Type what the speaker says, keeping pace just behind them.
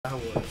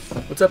Wars.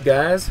 What's up,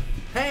 guys?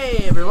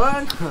 Hey,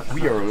 everyone.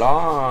 We are I'm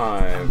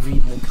live.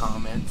 reading the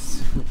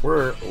comments.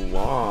 We're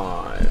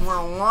live.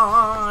 We're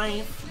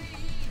live.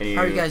 Can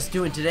How are you guys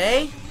doing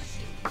today?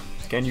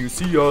 Can you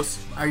see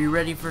us? Are you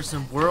ready for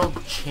some World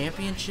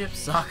Championship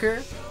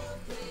soccer?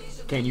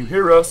 Can you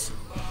hear us?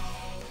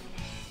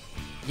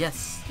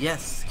 Yes,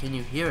 yes. Can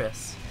you hear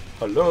us?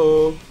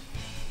 Hello.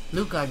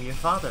 Luke, I'm your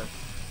father.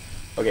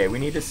 Okay, we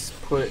need to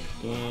put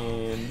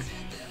in.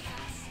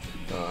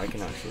 Oh, I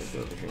can actually go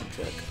over here and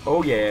check.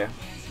 Oh yeah.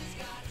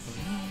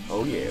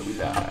 Oh yeah, we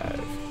live.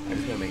 I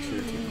just gotta make sure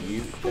to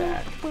mute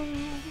that.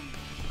 I'm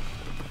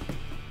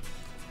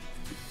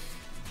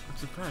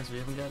surprised we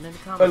haven't gotten any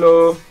comments.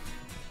 Hello.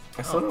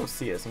 I still don't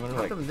see us. I'm gonna How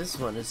like. come this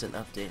one isn't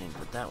updating,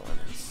 but that one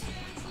is?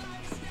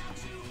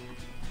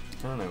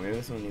 I don't know. Maybe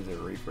this one needs a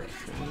refresh.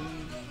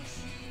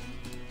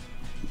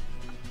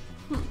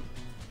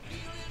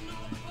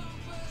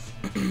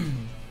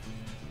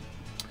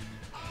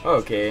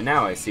 Okay,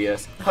 now I see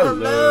us.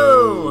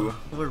 Hello.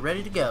 We're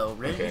ready to go.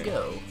 Ready Okay. to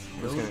go.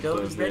 Just gonna Go.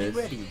 close Ready. this.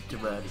 Ready to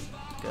ruddy.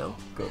 Go.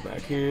 Go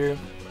back here.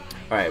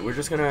 Alright, we're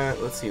just gonna,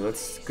 let's see,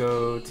 let's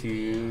go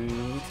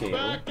to table.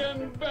 Back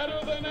and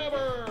better than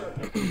ever.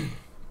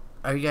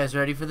 Are you guys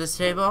ready for this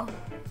table?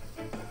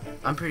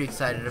 I'm pretty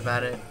excited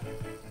about it.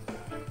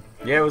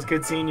 Yeah, it was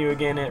good seeing you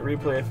again at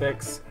Replay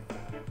FX.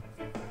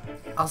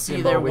 I'll see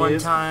you Pinball there one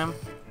Whiz. time.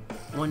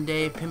 One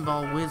day,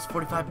 Pinball Whiz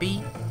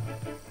 45B.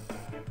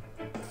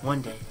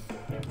 One day.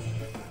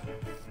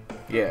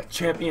 Yeah,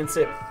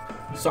 championship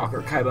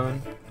soccer Kaibun.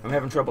 I'm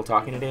having trouble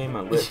talking today.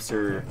 My lips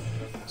are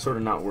sort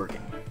of not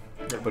working.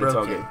 They're But it's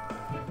all broken.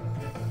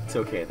 good. It's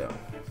okay though.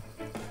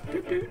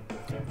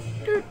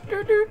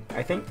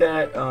 I think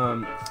that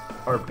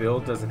our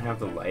build doesn't have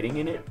the lighting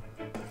in it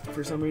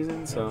for some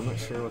reason, so I'm not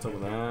sure what's up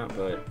with that,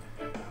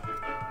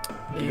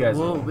 but you guys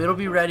will. It'll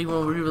be ready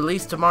when we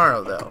release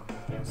tomorrow, though.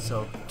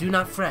 So do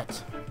not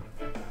fret.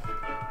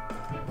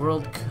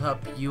 World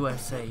Cup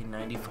USA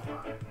 '94.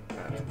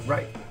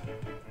 Right.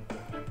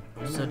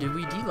 So did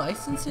we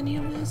de-license any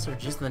of this, or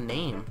just the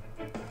name?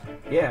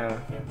 Yeah.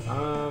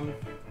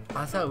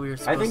 I thought we were I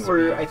supposed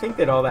to. I think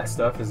that all that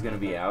stuff is gonna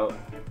be out,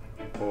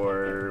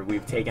 or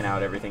we've taken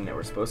out everything that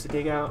we're supposed to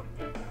take out.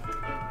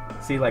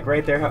 See, like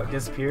right there, how it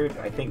disappeared.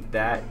 I think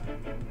that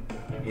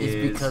It's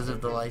is because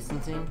of the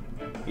licensing.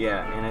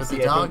 yeah, and I But see.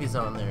 the dog I think, is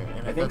on there,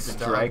 and I think thought the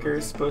dog Striker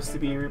is supposed to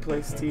be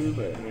replaced too,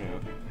 but you know,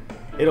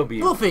 it'll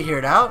be. We'll figure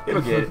it out.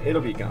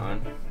 It'll be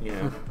gone. You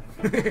know.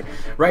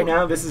 Right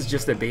now, this is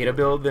just a beta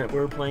build that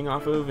we're playing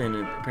off of, and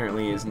it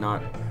apparently is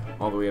not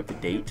all the way up to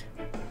date.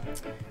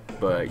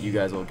 But you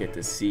guys will get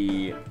to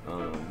see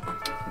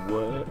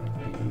what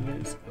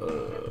is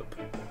up.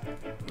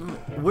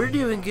 We're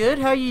doing good.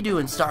 How you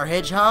doing, Star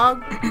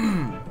Hedgehog?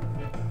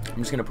 I'm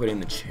just gonna put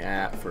in the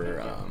chat for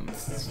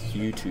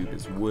YouTube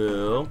as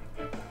well,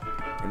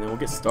 and then we'll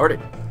get started.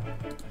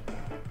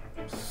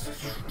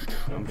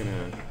 I'm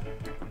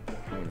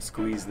gonna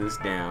squeeze this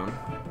down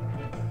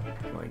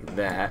like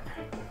that,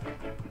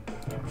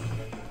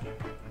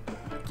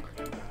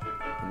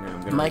 and then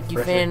I'm gonna Mikey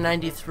refresh Fan it.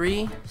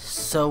 93.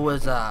 So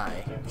was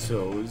I.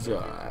 So was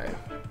I.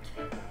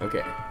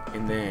 Okay,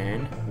 and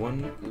then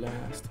one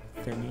last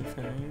thingy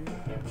thing.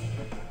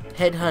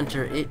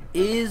 Headhunter. It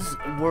is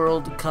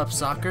World Cup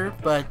Soccer,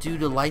 but due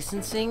to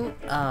licensing,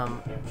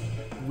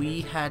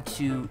 we had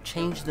to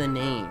change the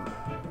name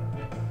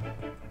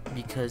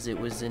because it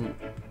was a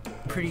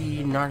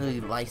pretty gnarly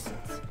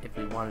license if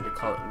we wanted to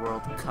call it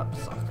World Cup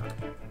Soccer.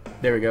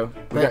 There we go. We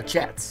But got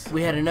chats.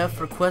 We had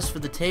enough requests for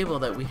the table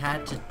that we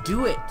had to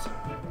do it.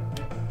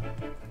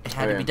 It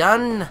had to Okay. be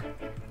done.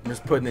 I'm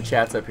just putting the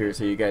chats up here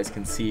so you guys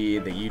can see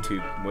the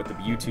what the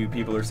YouTube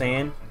people are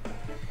saying.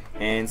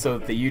 And so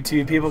that the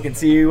YouTube people can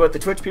see what the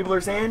Twitch people are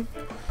saying.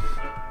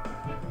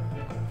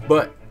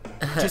 But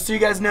just so you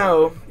guys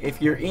know,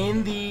 if you're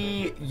in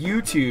the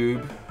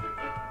YouTube,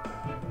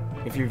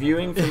 if you're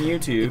viewing from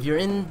YouTube, If you're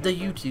in the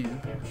YouTube,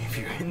 if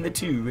you're in the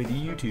YouTube,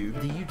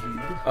 the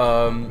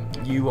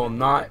YouTube, you will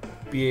not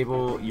be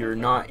able. You're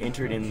not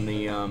entered in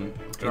the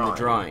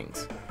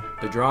drawings.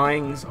 The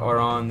drawings are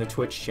on the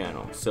Twitch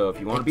channel. So if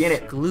you want to be in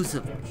it,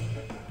 exclusively.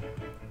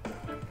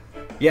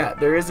 yeah,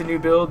 there is a new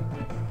build,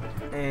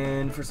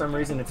 and for some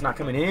reason it's not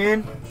coming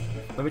in.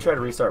 Let me try to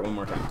restart one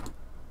more time.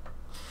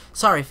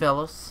 Sorry,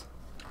 fellas.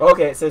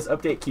 Okay, it says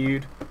update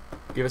queued.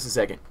 Give us a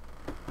second.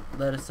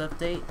 Let us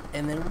update,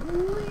 and then.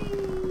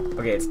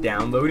 Okay, it's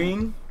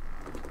downloading,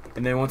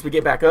 and then once we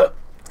get back up,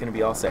 it's gonna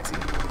be all sexy.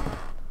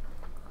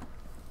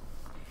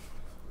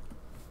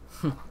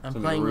 I'm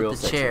Some playing real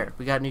with the sexy. chair.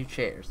 We got new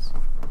chairs.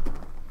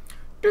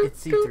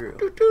 It's see-through.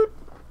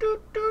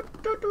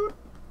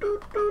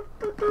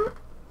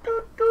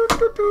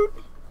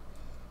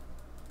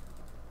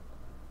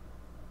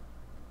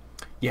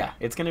 Yeah,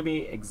 it's gonna be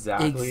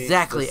exactly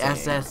Exactly, the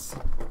same.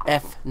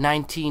 SSF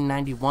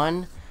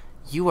 1991.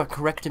 You are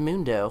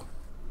correctamundo.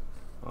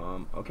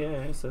 Okay,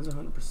 it says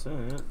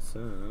 100%, so...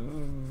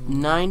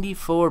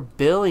 94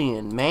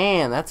 billion.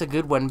 Man, that's a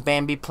good one,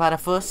 Bambi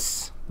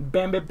Platypus.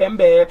 Bambi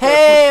Bambi.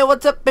 Hey,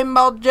 what's up,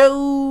 Pinball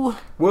Joe?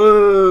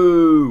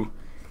 Whoa!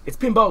 It's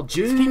Pinball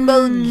Joe. It's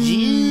Pinball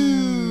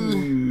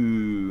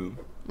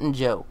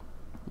Joe.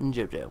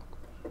 Joe.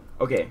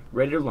 Okay,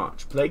 ready to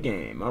launch. Play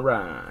game.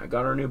 Alright,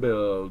 got our new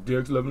build.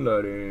 DX11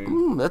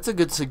 lighting. That's a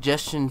good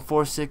suggestion.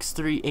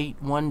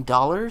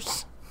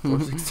 $46381.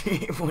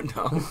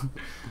 $468.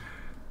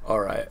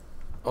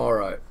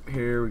 Alright,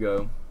 here we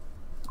go.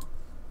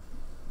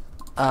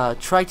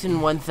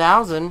 Triton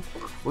 1000.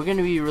 We're going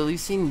to be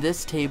releasing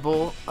this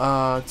table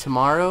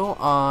tomorrow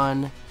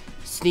on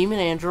Steam and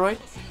Android.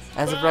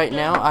 As of right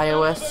now,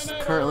 iOS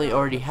currently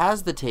already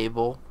has the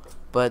table,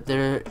 but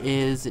there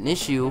is an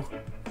issue.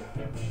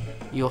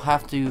 You'll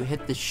have to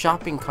hit the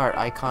shopping cart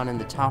icon in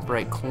the top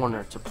right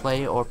corner to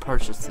play or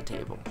purchase the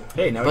table.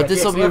 Hey, now but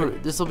this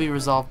will be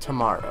resolved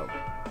tomorrow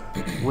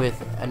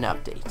with an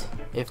update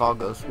if all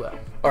goes well.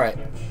 All right,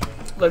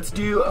 let's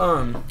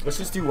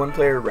just do one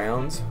player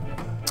rounds.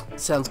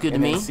 Sounds good to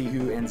and me. then see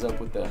who ends up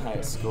with the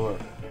highest score.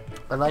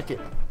 I like it.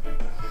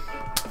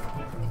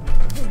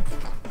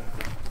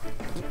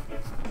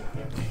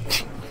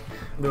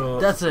 No,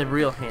 That's a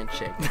real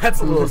handshake.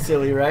 that's a little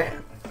silly, right?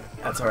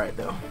 That's all right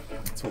though.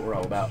 That's what we're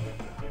all about.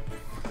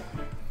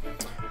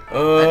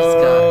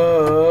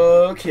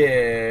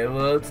 Okay,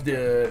 let's do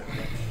it.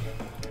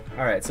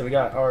 All right, so we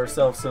got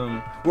ourselves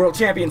some World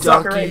Champion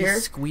Soccer right here.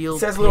 Squeal, It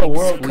says a little pig,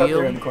 World Cup squeal.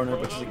 there in the corner,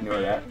 but just ignore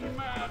that.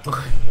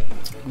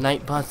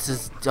 Nightbot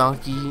says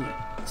donkey,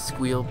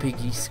 squeal,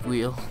 piggy,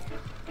 squeal.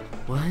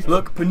 What?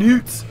 Look,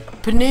 Panoots.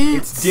 Panoots.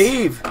 It's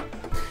Dave.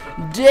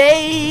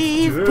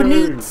 Dave. Dave.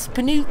 Panoots.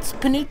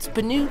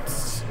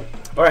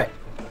 All right,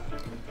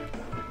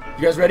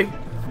 you guys ready?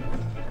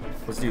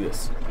 Let's do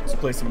this. Let's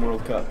play some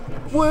World Cup.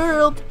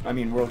 World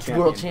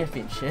Championship.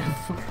 Championship.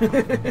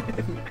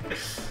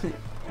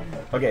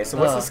 Okay, so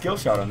what's the skill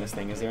shot on this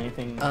thing? Is there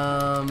anything?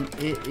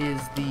 It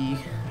is the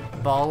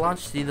ball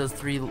launch. See those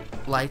three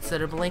lights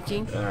that are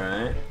blinking? All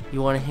right.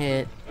 You want to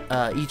hit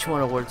each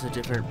one towards a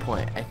different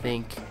point. I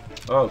think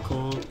Oh,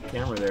 cool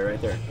camera there,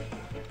 right there.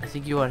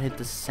 you want to hit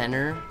the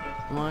center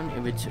one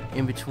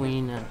in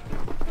between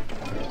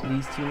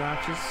these two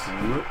notches.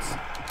 Whoops.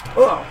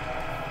 Oh!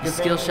 The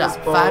skill thing, shot,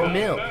 this ball 5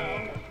 mil.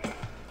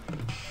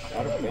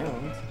 Out of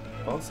bounds.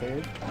 Ball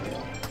saved.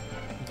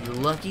 You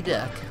lucky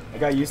duck. I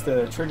got used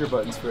to trigger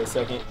buttons for a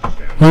second.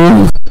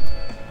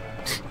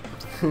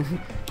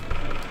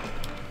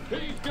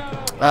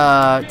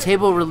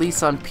 Table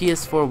release on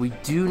PS4. We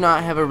do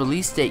not have a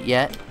release date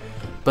yet,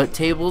 but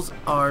tables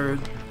are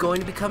going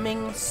to be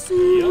coming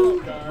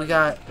soon. We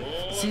got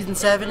Season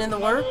 7 in the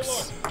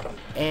works,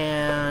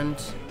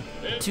 and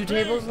 2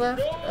 tables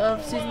left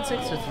of Season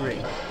 6 or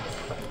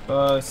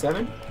 3?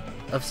 7?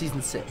 Of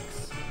Season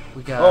 6.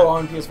 We got... Oh,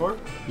 on PS4?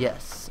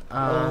 Yes.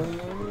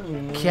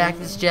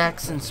 Cactus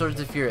Jacks and Swords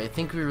of Fury. I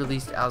think we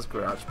released Al's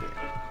Garage Band.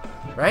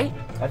 Right?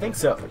 I think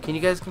so. Can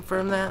you guys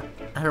confirm that?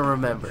 I don't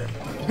remember.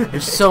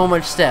 There's so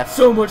much stuff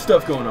So much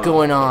stuff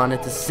going on.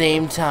 at the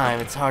same time.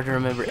 It's hard to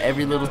remember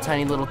every little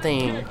tiny little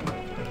thing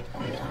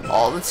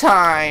all the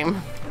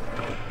time.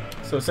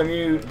 So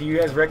do you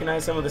guys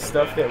recognize some of the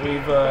stuff that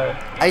we've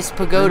Ice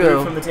removed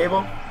Pagodo from the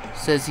table?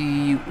 says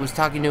he was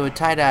talking to a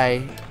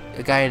guy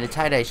in a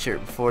tie-dye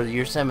shirt before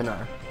your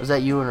seminar. Was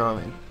that you or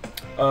Norman?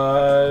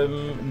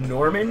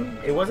 Norman,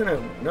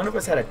 none of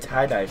us had a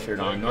tie-dye shirt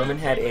on. Norman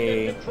had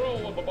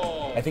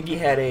I think he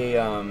had a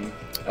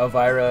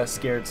Elvira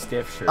Scared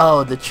Stiff shirt.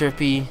 Oh, the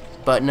trippy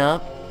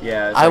button-up?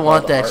 Yeah. It's I like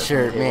want all the that art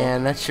shirt, from the table.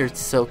 man. That shirt's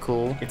so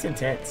cool. It's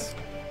intense.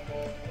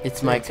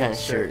 It's my It's kind of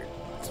a shirt.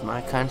 It's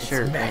my kind of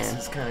shirt, It's man.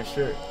 Max's kind of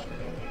shirt.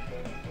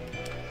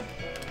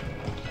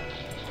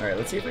 Alright,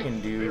 let's see if we can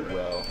do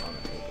well on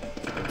the table.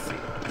 Let's see.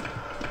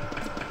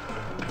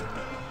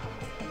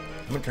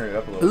 I'm gonna turn it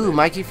up a little Ooh, bit.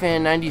 Mikey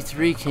Fan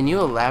 93, can you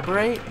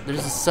elaborate?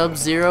 There's a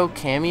Sub-Zero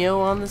cameo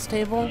on this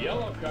table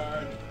Yellow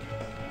card.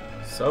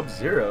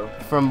 Sub-Zero?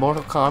 from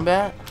Mortal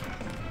Kombat.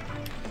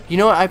 You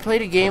know what? I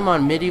played a game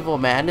on Medieval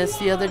Madness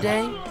the other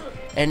day,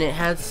 and it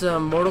had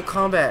some Mortal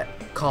Kombat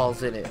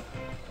calls in it.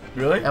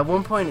 Really? At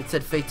one point, it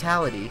said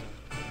Fatality,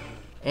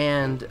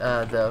 and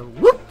the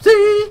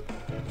whoopsie.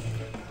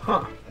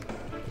 Huh.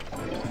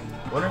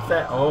 Wonder if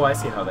that... Oh, I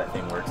see how that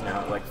thing works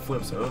now. It, like,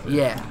 flips over.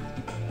 Yeah.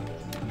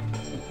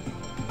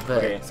 But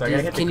Okay, so I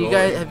gotta hit the goal.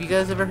 have you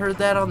guys ever heard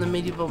that on the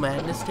Medieval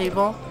Madness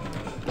table?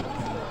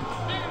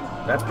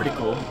 That's pretty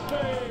cool.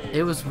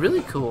 It was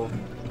really cool.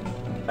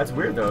 That's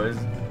weird, though.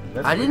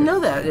 I didn't know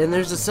that. And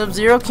there's a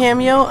Sub-Zero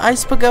cameo,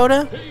 Ice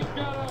Pagoda. He's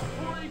got a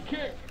free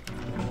kick.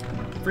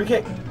 Free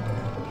kick.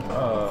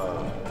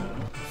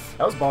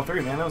 That was ball 3,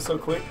 man. That was so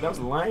quick. That was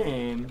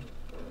lame.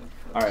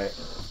 Alright.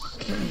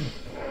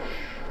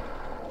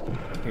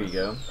 Here you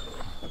go.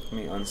 Let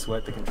me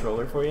unsweat the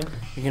controller for you.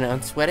 You're gonna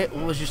unsweat it?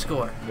 What was your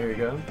score? There you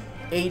go.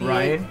 88-4.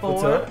 Ryan,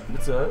 what's up?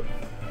 What's up?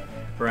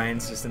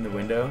 Ryan's just in the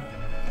window.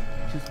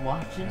 Just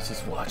watching? He's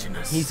just watching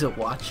us. He's a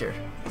watcher.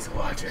 He's a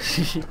watcher.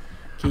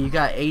 Okay, you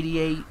got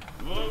 88-4.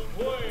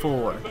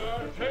 Are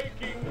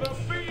taking the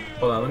field.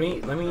 Hold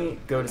on, let me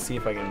go to see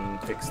if I can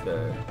fix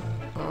the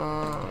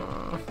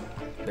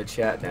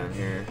chat down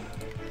here.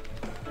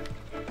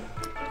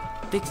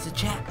 Fix the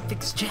chat.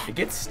 Fix the chat. It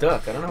gets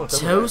stuck. I don't know what's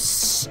up with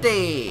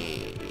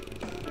Toasty.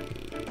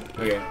 that.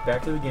 Okay,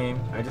 back to the game.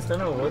 I just don't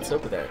know what's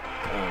up with that.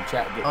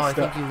 Chat getting Oh, I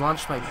stuck. think you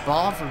launched my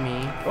ball for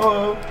me.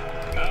 Oh.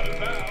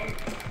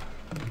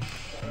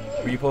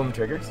 Were you pulling the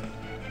triggers?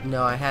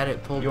 No, I had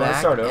it pulled You wanna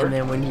back, start over? and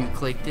then when you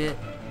clicked it,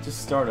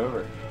 Just start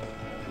over.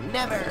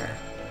 never.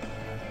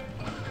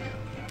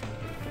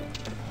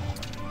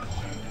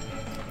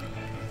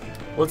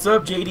 What's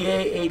up,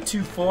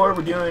 JDA824?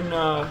 We're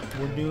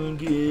doing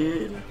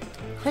good.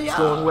 It's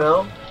going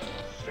well.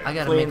 I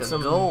gotta Playing make a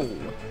some- goal.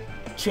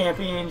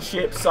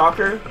 Championship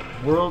soccer,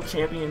 World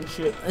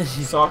Championship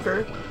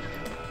soccer.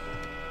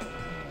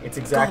 It's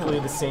exactly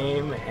the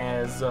same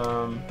as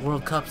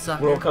World Cup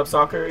soccer. World Cup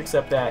soccer,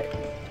 except that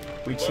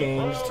we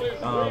changed. We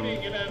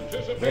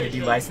had to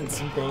do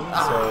licensing things,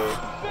 so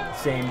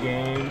same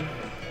game,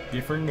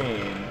 different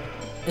name.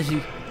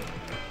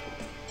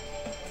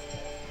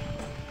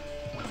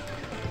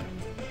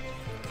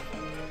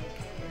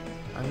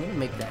 I'm gonna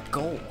make that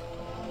goal.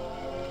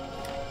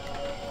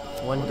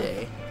 One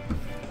day.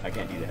 I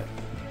can't do that.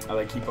 I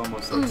like keep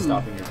almost like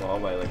stopping your ball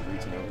by like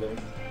reaching over there.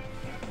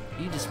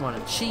 You just want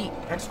to cheat.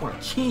 I just want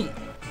to cheat.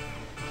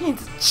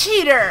 He's a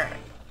cheater!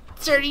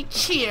 Dirty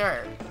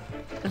cheater!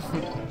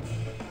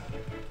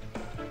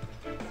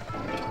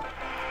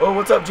 Oh,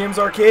 what's up, Jim's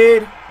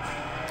Arcade?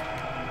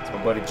 It's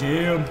my buddy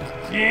Jim.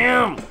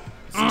 Jim!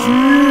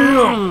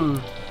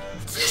 Jim!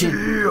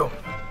 Jim!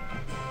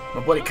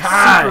 My buddy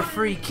Kai. Super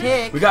free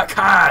kick. We got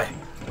Kai.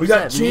 We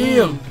got that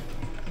Jim. mean?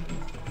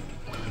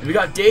 And we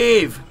got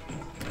Dave.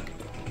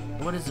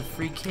 What is a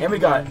free kick? And we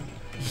got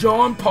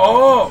Jean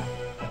Paul.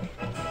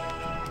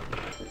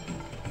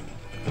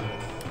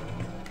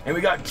 And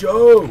we got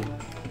Joe.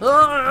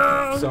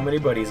 Ah! So many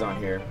buddies on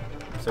here.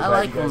 So I glad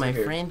like you when guys my are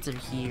here. friends are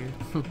here.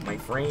 My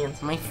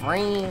friends. My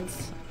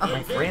friends.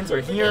 My friends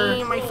are here.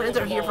 Hey, my friends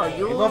are here for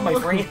you. I love my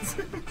friends.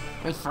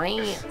 My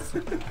friends.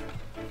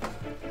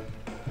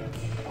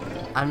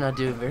 I'm not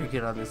doing very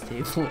good on this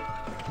table.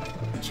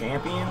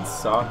 Champion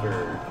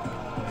soccer.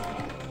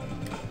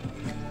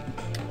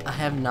 I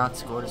have not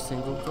scored a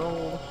single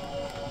goal.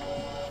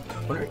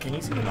 Wonder, can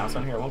you see the mouse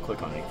on here? I won't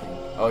click on anything.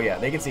 Oh yeah,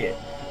 they can see it.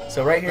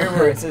 So right here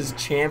where it says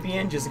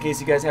champion, just in case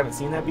you guys haven't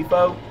seen that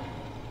before,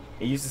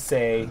 it used to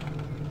say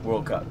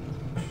World Cup.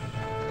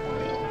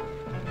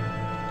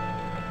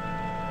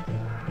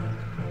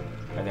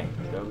 I think.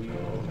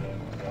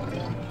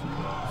 W-O-C-P.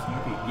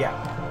 Yeah.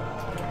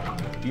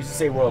 It used to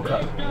say World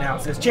Cup. Now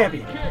it says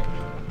champion.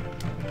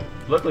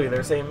 Luckily they're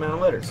the same amount of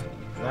letters.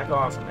 That's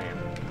awesome, man.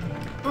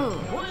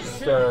 Just,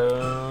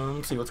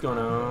 see what's going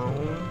on.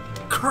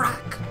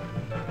 Crack!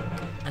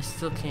 I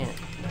still can't.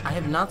 I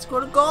have not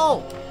scored a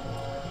goal.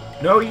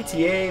 No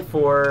ETA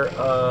for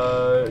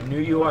new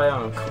UI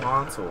on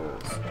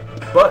consoles.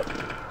 But,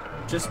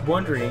 just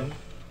wondering,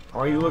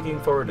 are you looking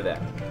forward to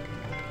that?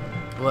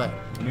 What?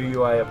 New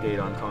UI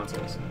update on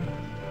consoles.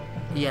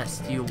 Yes.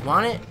 Do you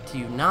want it? Do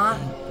you not?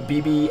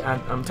 BB,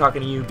 I'm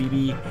talking to you,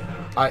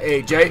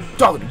 BB-I-A-J,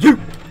 talking to you!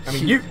 I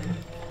mean, you!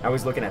 I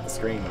was looking at the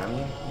screen, I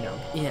mean, you know.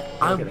 Yeah.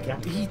 Look at the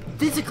camera. He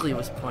physically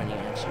was pointing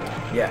at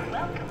you. Yeah,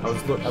 I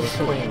was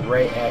pointing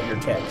right at your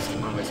text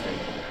on my screen.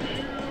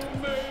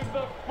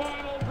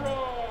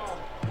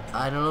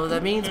 I don't know what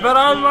that means, but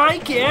I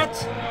like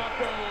it.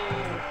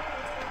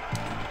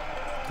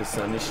 The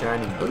sun is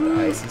shining, but the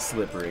ice is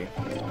slippery.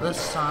 The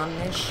sun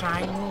is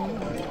shining.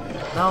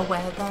 The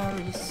weather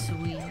is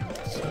sweet.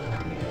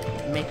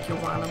 Make you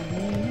wanna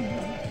move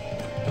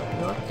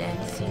your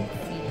dancing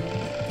feet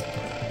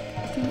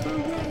to the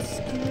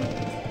rescue.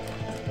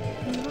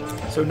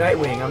 So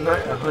Nightwing, I'm not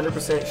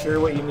 100% sure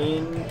what you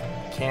mean.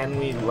 Can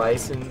we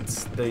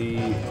license the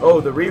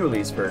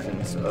re-release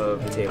versions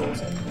of the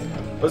tables?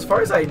 Well, as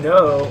far as I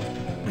know,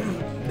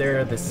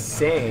 they're the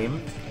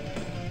same.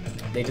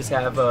 They just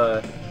have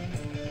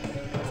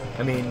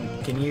I mean,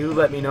 can you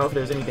let me know if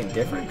there's anything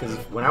different? Because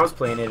when I was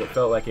playing it, it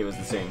felt like it was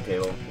the same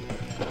table.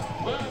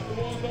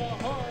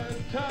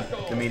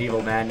 The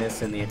Medieval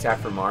Madness and the Attack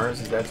from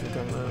Mars, is that what you're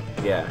talking about?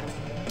 Yeah.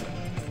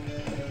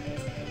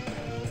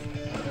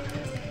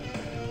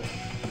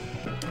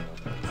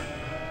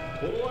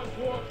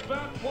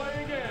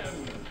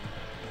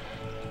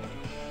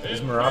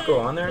 Is Morocco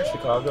on there?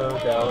 Chicago,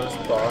 Dallas,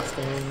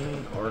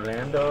 Boston,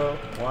 Orlando,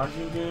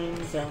 Washington,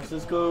 San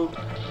Francisco,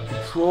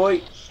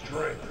 Detroit,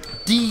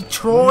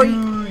 Detroit.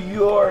 New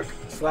York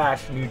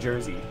 / New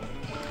Jersey.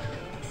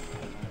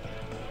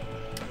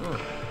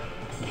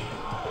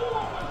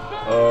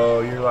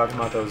 Oh, you're talking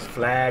about those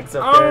flags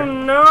up there? Oh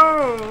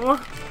no!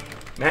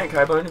 Man,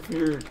 Kaibun,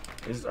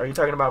 are you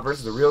talking about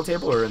versus the real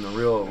table or in the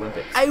real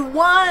Olympics? I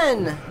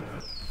won!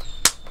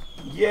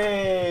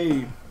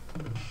 Yay!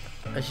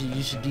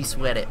 You should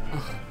de-sweat it.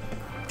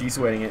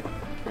 De-sweating it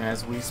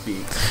as we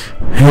speak.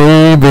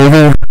 Hey,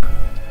 baby.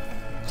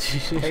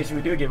 Hey, should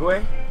we do a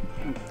giveaway?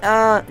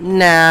 Nah,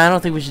 I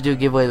don't think we should do a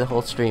giveaway the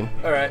whole stream.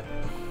 Alright.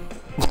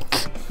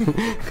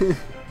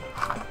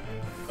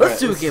 Let's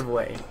do a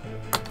giveaway.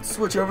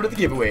 Switch over to the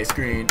giveaway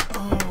screen.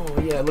 Oh,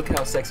 yeah, look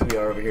how sexy we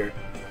are over here.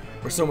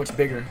 We're so much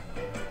bigger.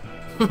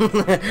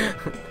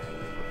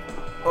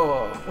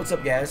 Oh, what's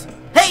up, guys?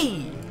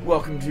 Hey!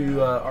 Welcome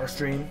to our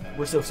stream.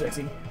 We're so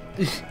sexy.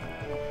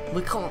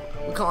 We call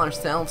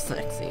ourselves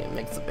sexy and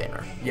makes it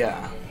better.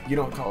 Yeah, you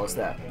don't call us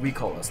that. We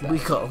call us that. We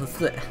call us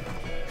that.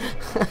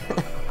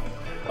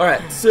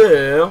 Alright,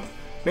 so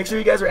make sure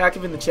you guys are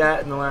active in the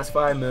chat in the last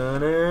 5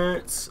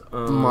 minutes.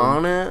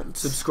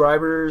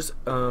 Subscribers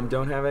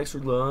don't have extra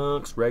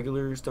looks.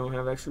 Regulars don't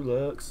have extra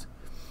looks.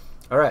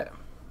 Alright.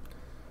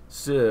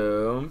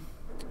 So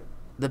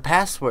The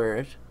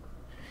password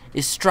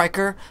is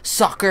Striker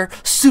Soccer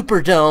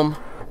Superdome.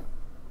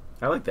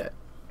 I like that.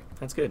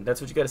 That's good.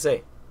 That's what you gotta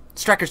say.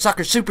 Striker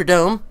Soccer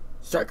Superdome.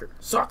 Striker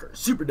Soccer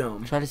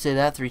Superdome. Try to say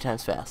that 3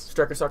 times fast.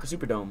 Striker Soccer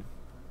Superdome.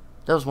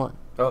 That was 1.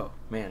 Oh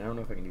man, I don't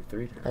know if I can do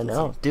 3 times. I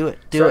know. Do it.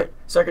 Do it.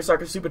 Striker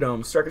Soccer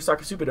Superdome. Striker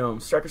Soccer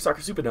Superdome. Striker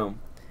Soccer Superdome.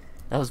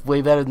 That was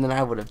way better than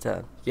I would have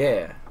done.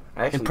 Yeah,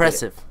 I actually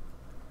Impressive. did it.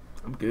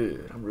 I'm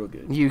good. I'm real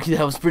good.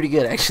 That was pretty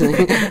good,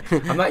 actually.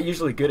 I'm not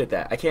usually good at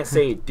that. I can't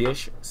say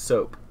dish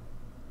soap.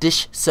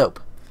 Dish soap.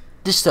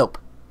 Dish soap.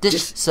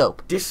 Dish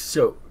soap. Dish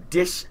soap.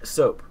 Dish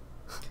soap.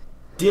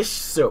 Dish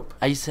soap.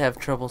 I used to have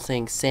trouble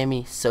saying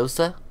Sammy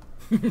Sosa.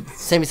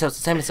 Sammy Sosa.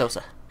 Sammy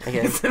Sosa.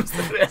 Okay.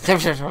 Sammy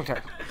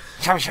Sosa.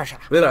 Sammy Sosa.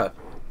 Little.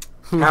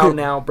 How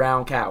now,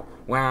 brown cow.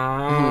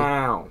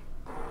 Wow.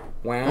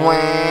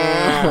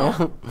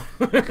 Wow.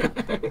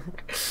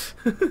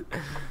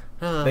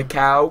 The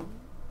cow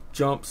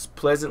jumps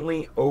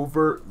pleasantly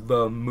over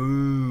the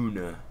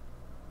moon.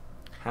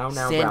 How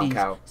now, brown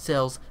cow.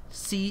 sells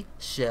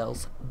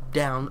seashells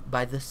down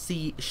by the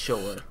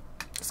seashore.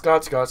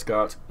 Scott.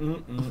 All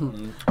Down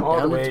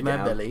the way into my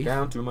down, belly.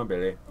 down to my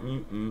belly.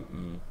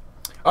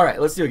 All right,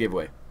 let's do a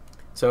giveaway.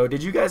 So,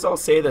 did you guys all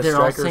say the They're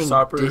all Striker saying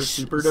Soccer dish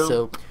Superdome?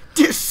 soap.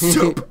 Dish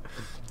soap.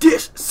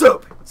 Dish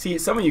soap. See,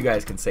 some of you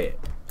guys can say it.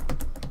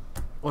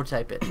 Or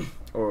type it.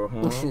 Or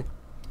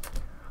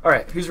all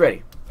right, who's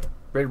ready?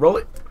 Ready to roll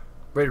it?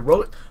 Ready to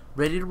roll it?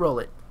 Ready to roll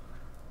it.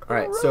 All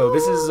right, so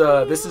this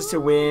is to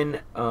win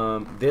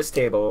this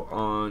table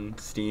on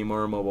Steam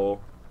or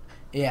mobile.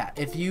 Yeah,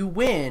 if you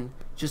win,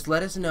 just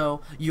let us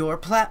know your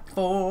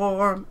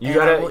platform. You and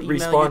gotta I will email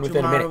respawn you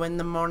within a minute. tomorrow in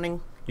the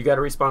morning. You got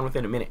to respawn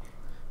within a minute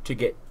to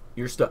get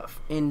your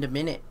stuff. In a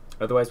minute.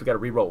 Otherwise, we got to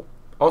re-roll.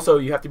 Also,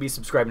 you have to be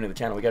subscribing to the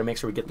channel. We got to make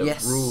sure we get the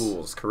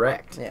rules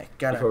correct. Yeah,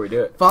 gotta. Before we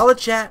do it. Follow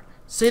chat.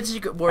 Say the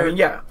secret word. I mean,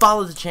 yeah.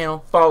 Follow the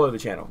channel. Follow the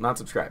channel, not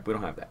subscribe. We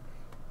don't have that.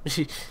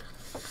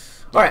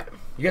 All right,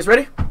 you guys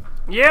ready?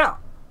 Yeah.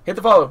 Hit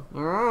the follow.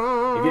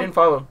 If you didn't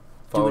follow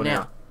Do it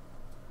now.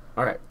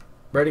 All right,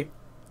 ready,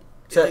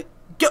 set,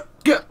 Go.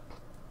 go.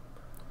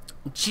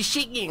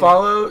 Chichiking.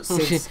 Follow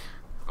since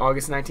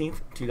August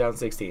 19th,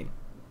 2016.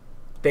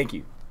 Thank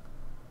you.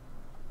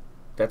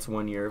 That's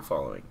 1 year of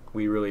following.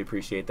 We really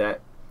appreciate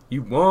that.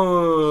 You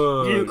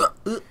won. You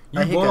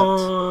You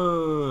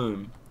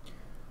won.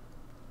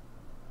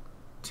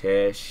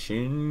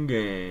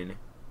 Teshingen.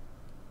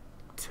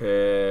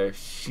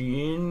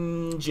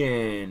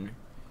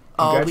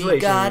 All we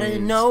gotta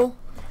know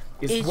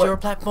is is what- your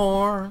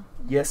platform.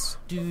 Yes.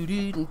 Do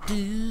do do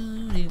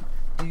do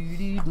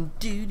do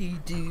do do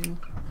do.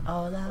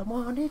 All I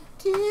wanna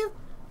do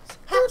is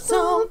have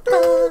some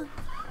fun.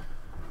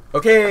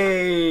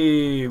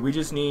 Okay, we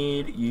just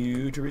need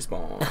you to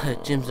respond.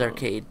 Jim's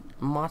Arcade.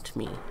 Mott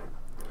me.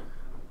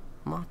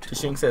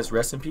 Tashing says,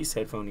 rest in peace,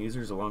 headphone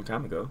users a long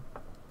time ago.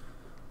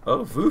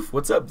 Oh, Voof.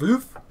 What's up,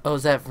 Voof? Oh,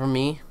 is that for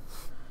me?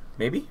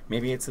 Maybe.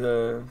 Maybe it's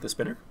the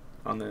spinner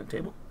on the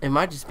table. It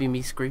might just be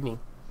me screaming.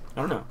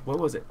 I don't know. What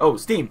was it? Oh,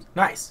 Steam.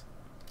 Nice.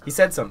 He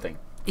said something.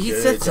 He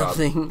Good said job.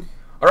 something.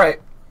 All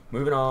right.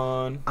 Moving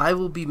on. I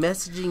will be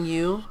messaging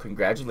you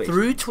Congratulations.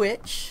 through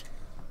Twitch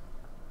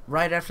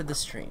right after the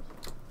stream.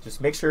 Just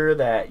make sure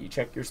that you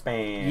check your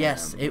spam.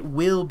 Yes, it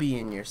will be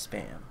in your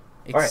spam.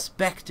 right.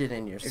 Expect it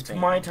in your spam. It's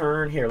my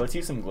turn. Here, let's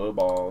use some glow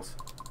balls.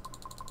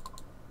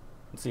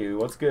 Let's see.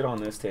 What's good on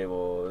this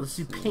table? Let's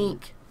do see.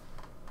 pink.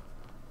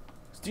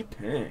 Let's do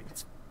pink.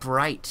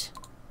 Bright.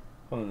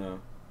 Hold on, though.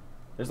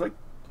 There's like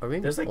Or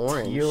maybe There's like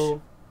orange.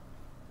 teal.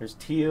 There's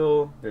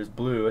teal. There's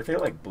blue. I feel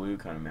like blue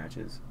kind of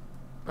matches.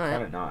 Kind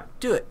Alright, of not.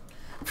 do it.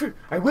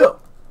 I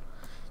will.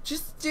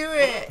 Just do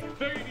it.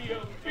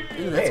 Stadium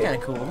Ooh, that's Hey. kind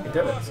of cool. It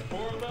does.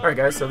 All right,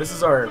 guys. So this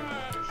is our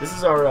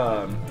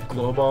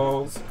glow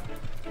balls.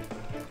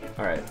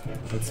 All right.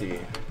 Let's see.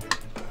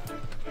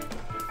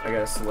 I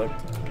gotta select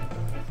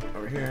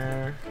over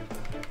here.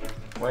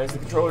 Why is the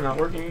controller not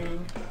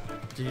working?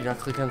 Did you not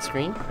click on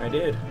screen? I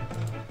did.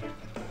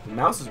 The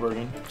mouse is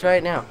working. Try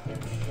it now.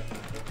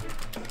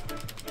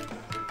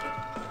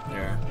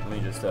 Here, let me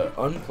just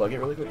unplug it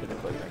really quick and then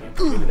plug it back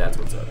in. Maybe that's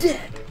what's up.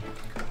 Dead.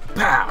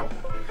 Pow!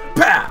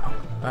 Pow!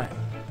 Alright.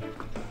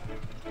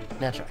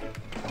 Now try.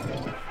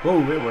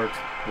 Whoa, it worked.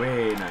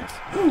 Way nice.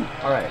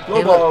 Alright, glow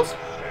Hey, look. balls.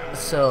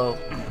 So,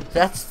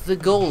 that's the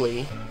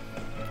goalie.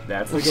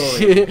 That's the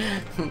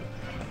goalie.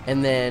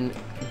 And then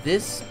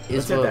this Let's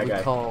is hit what that we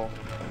guy. call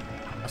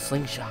a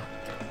slingshot.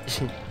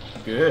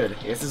 Good.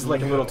 This is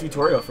like a little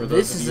tutorial for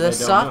those This of is you a that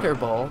don't soccer know.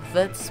 ball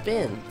that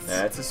spins.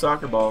 That's a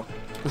soccer ball.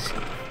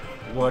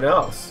 What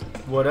else?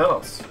 What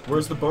else?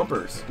 Where's the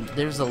bumpers?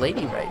 There's a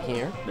lady right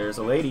here. There's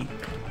a lady.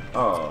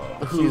 Oh,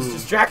 Ooh. she's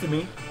distracting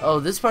me. Oh,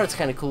 this part's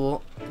kind of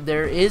cool.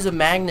 There is a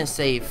Magna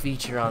save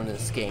feature on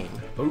this game.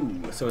 Ooh,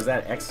 so is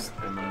that X?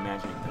 I'm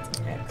imagining that's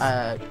an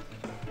X.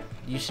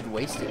 You should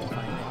waste it and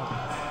find out.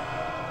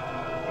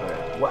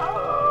 Alright.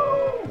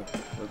 Wow!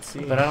 Let's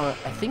see. But I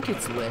think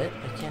it's lit.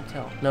 I can't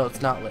tell. No,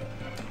 it's not lit.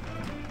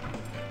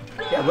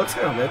 Yeah, it looks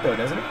kind of lit though,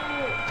 doesn't it?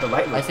 The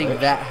light looks I think lit.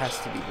 that has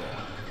to be lit.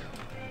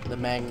 The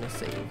Magna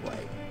save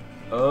light.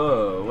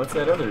 Oh, what's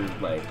that other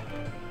light?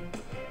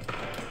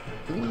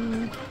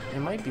 It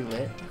might be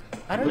lit.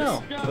 I don't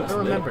know. I looks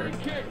don't lit. remember.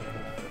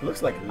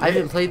 Looks like lit. I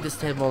haven't played this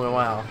table in a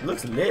while.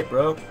 Looks lit,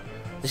 bro.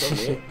 So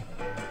lit.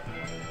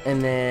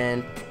 And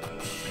then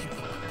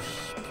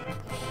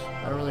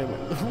I don't really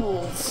remember the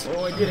rules.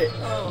 Oh, I did it.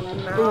 Oh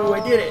no. Oh,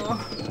 I did it.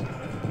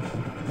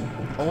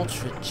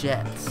 Ultra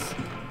jets.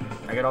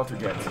 I got Ultra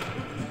Jets.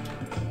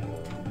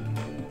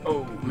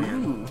 Oh,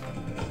 man. Ooh.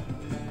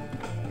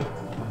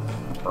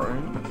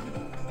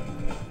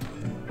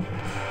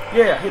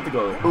 Yeah, hit the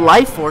goal.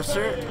 Life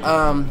Forcer.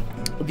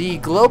 The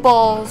Glow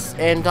Balls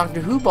and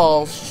Doctor Who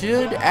balls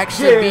should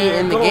actually be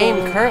in the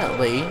game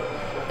currently.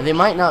 They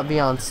might not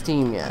be on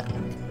Steam yet.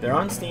 They're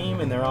on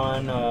Steam and they're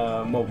on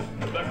mobile.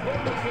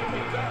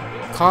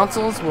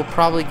 Consoles will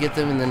probably get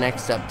them in the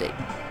next update.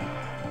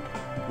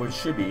 Which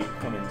should be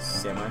coming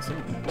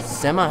semi-soon.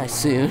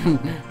 Semi-soon.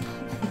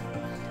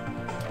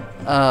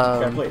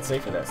 Gotta play it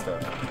safe for that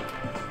stuff.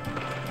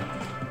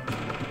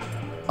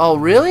 Oh,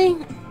 really?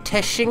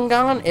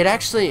 Teshingan?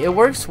 It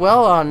works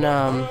well on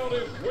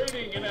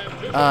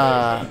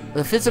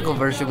the physical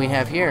version we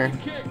have here.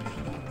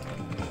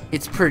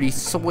 It's pretty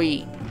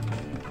sweet.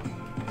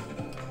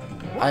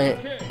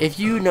 If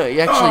you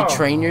actually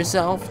train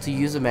yourself to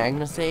use a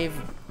Magna save,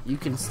 you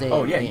can stay.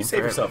 Oh yeah, in you save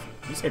forever. yourself.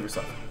 You save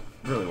yourself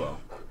really well.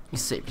 You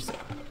save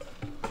yourself.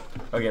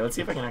 Okay, let's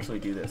see if I can actually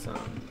do this.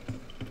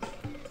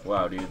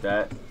 Wow, dude,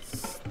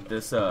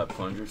 this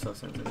plunger's so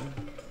sensitive.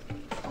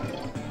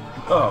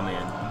 Oh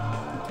man.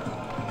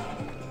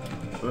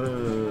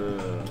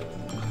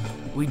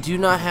 We do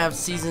not have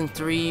season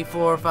 3,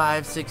 4,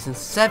 5, 6, and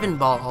 7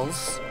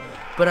 balls,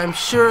 but I'm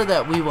sure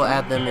that we will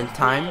add them in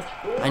time.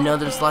 I know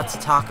there's lots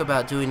of talk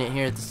about doing it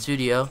here at the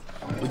studio.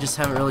 We just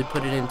haven't really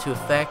put it into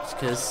effect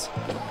because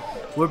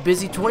we're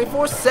busy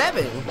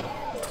 24/7.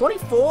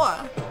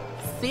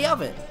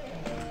 24/7.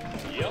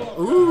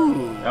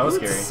 Ooh, That was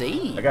let's scary.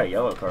 see. I got a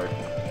yellow card.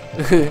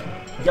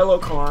 Yellow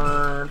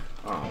card.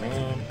 Oh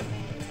man.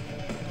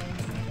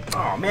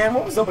 Oh man,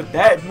 what was up with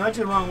that? Nudge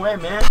the wrong way,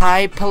 man.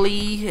 Hi,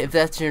 Pali, if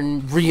that's your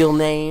real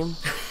name.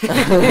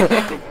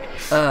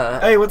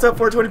 Hey, what's up,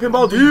 420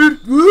 Pinball, dude?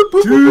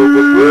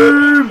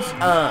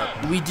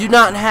 We do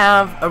not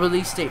have a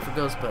release date for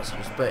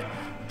Ghostbusters, but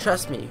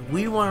trust me,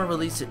 we want to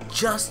release it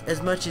just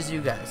as much as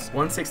you guys.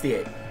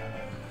 168.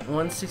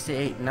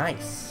 168,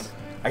 nice.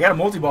 I got a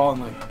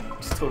multi-ball and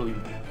just totally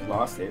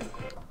lost it.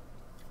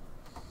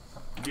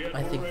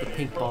 I think the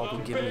pink ball will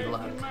give me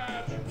luck.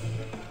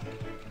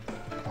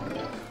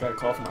 Got a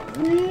call from my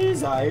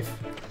Wizife.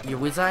 Your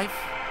Wizife?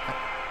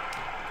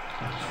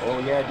 Oh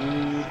yeah,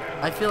 dude.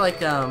 I feel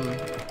like I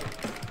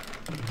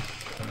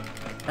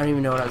don't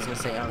even know what I was gonna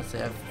say.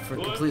 Honestly, I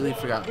completely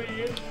forgot.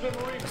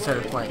 I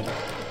started playing.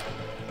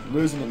 I'm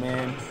losing it,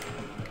 man.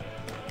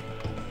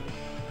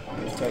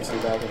 Just text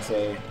her back and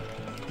say,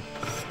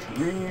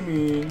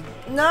 streaming.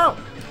 No.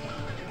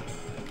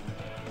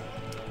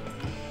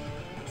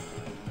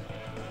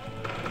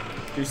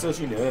 Just so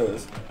she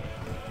knows.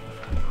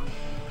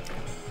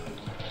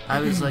 I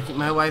was like,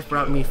 my wife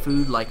brought me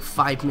food like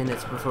 5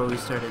 minutes before we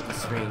started the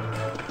stream.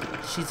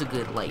 She's a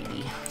good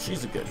lady.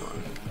 She's a good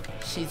one.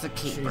 She's a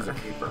keeper. She's a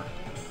keeper.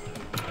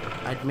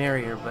 I'd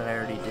marry her, but I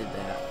already did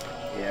that.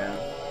 Yeah.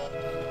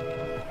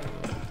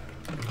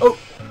 Oh!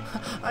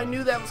 I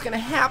knew that was gonna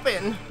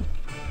happen!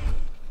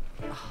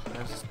 Oh,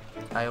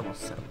 I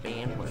almost said a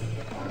bad word.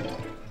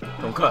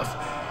 Don't cuss.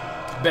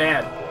 It's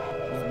bad.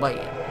 It's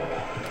bad.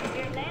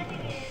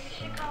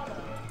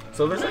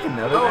 So there's like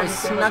another. Oh, I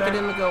thing snuck like it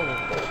in the goal.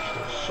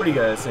 What are you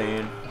guys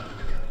saying?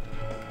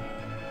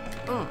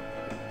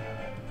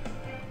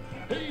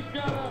 He's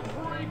got a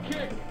free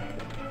kick.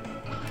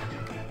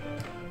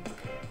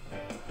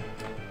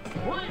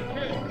 Free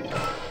kick.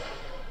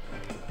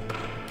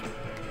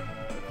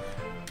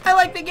 I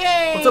like the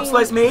game! What's up,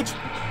 Slice Mage?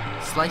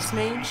 Slice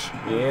Mage?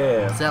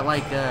 Yeah. Is that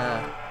like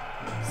a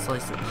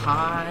slice of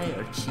pie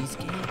or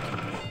cheesecake?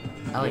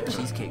 I like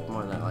cheesecake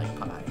more than I like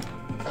pie.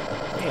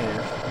 Yeah.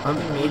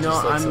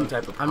 Some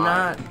type of pie. I'm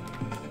not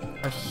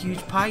a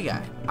huge pie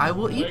guy. I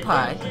will eat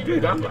pie.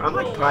 Dude, I'm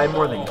like pie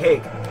more than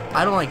cake.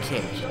 I don't like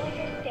cake.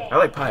 I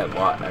like pie a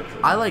lot,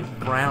 actually. I like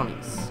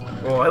brownies.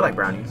 Oh, I like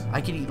brownies.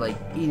 I could eat like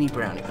any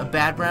brownie. A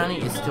bad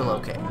brownie is still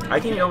okay. I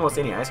can eat almost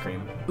any ice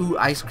cream. Ooh,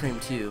 ice cream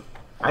too.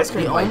 Ice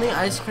cream. The only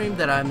ice cream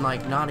that I'm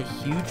like not a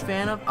huge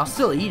fan of, I'll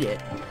still eat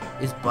it,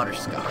 is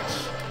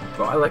butterscotch.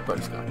 Oh, I like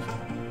butterscotch.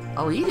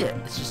 I'll eat it.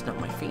 It's just not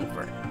my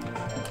favorite.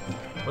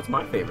 What's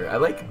my favorite? I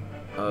like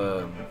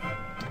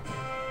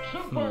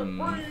Super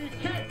free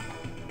kick.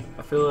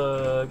 I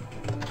feel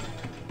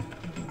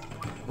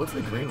what's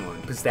the green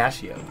one?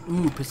 Pistachio.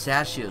 Ooh,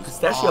 pistachios.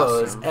 Pistachio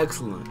is awesome.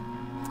 excellent.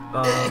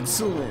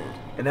 Excellent.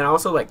 And then I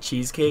also like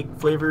cheesecake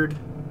flavored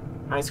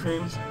ice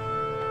creams.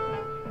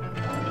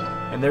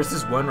 And there's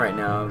this one right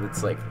now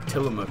that's like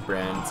Tillamook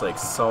brand. It's like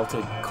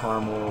salted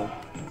caramel.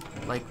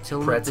 Like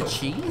Tillamook the Pretzel.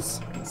 cheese?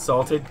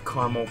 Salted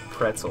caramel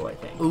pretzel, I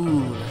think.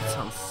 Ooh, that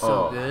sounds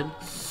so good.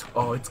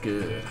 Oh, it's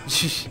good.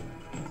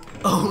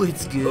 Oh,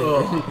 it's good.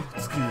 Oh,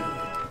 it's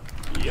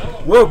good.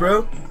 Whoa,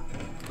 bro.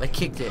 I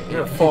kicked it.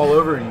 You're gonna fall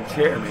over in your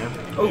chair, man.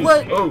 Oh,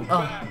 What? Oh.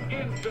 Oh,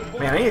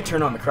 Man, I need to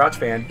turn on the crotch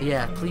fan.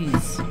 yeah,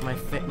 please. My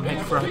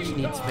crotch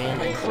needs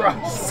fanning.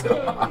 Crotch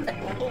so hot.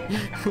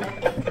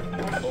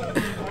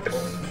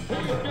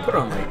 Put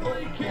on like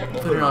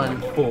Put it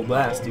on full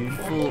blast, dude.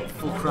 full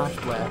crotch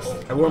blast.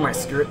 I wore my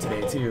skirt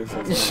today too, so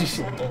it's nice.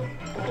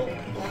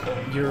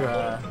 You're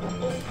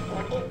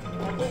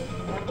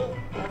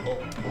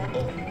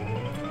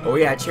Oh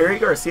yeah, Cherry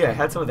Garcia. I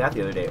had some of that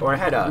the other day. Or I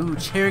had ooh,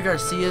 Cherry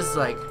Garcia's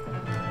like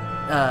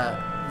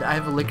I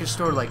have a liquor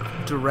store like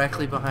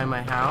directly behind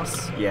my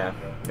house. yeah.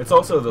 It's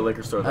also the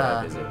liquor store that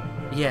I visit.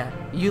 Yeah,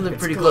 you live It's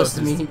pretty close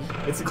to me,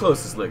 It's the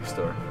closest liquor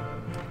store.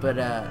 but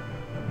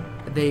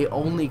they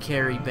only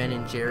carry Ben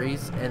and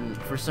Jerry's, and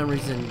for some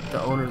reason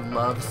the owner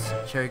loves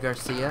Cherry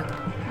Garcia,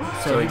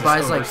 so he he just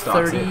buys like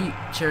overstocks 30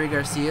 Cherry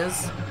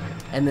Garcias,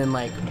 and then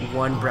like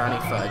one brownie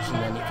fudge, and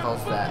then he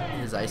calls that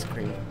his ice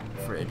cream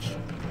fridge.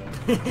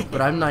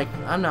 But I'm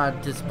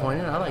not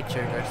disappointed. I like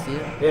Cherry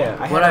Garcia.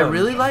 Yeah. What I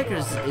really like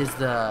is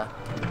the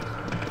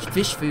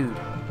fish food.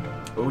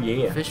 Oh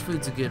yeah. Fish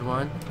food's a good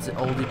one. It's an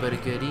oldie but a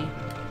goodie.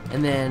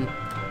 And then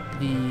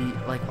the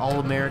like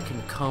all-American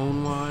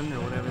cone one or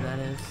whatever that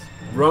is.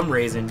 Rum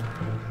raisin.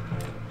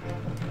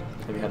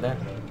 Have you had that?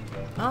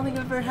 I don't think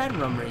I've ever had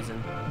rum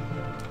raisin.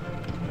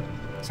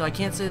 So I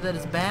can't say that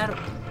it's bad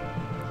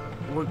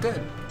or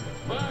good.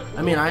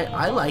 I mean,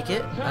 I like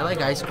it. I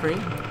like ice cream.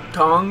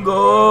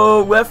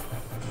 Tongo whiff.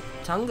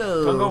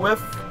 Tango. Tongo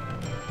whiff.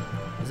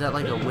 Is that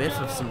like a whiff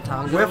of some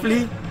tango?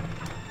 Whiffly.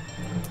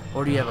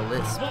 Or do you have a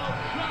lisp?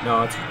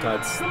 No,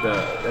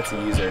 that's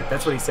a user.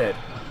 That's what he said.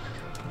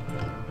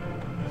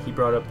 He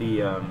brought up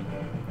the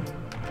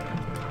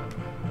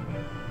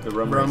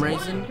rum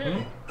Raisin?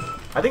 Hmm?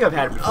 I think I've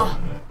had it before. Oh,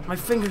 my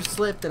finger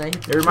slipped and I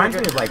hit the It reminds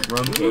me trigger. of like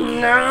rum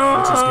cake, No!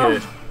 which is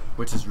good,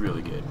 which is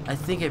really good. I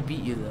think I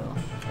beat you though.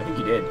 I think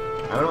you did.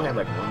 I only had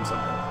like rum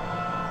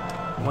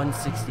something.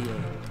 168.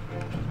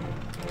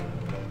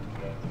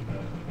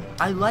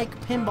 I like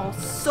pinball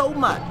so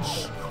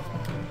much.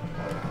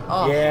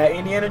 Oh, Yeah,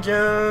 Indiana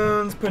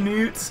Jones,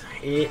 Panoots.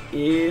 It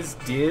is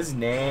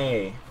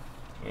Disney.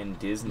 And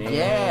Disney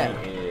Yeah.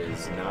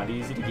 is not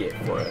easy to get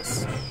for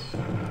us.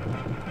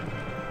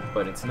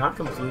 But it's not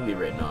completely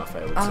written off,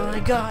 I would I say.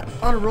 got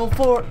honor roll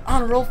 4,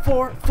 honor roll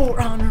 4, 4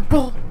 honor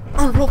roll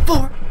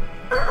 4.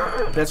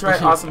 That's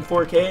right, Awesome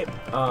 4K.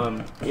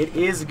 It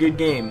is a good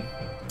game.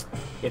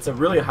 It's a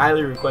really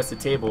highly requested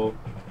table.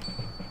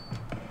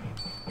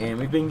 And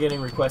we've been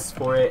getting requests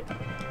for it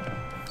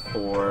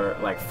for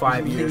like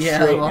 5 years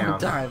Yeah, straight a long now.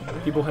 time.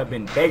 People have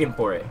been begging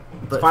for it.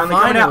 But It's finally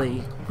coming out.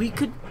 finally, we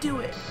could do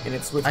it. And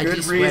it's with I good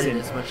de-sweated reason.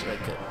 as much as I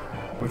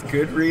could. With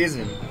good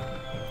reason.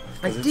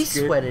 I 'Cause it's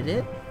good. de-sweated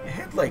it. It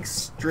had like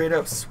straight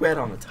up sweat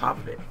on the top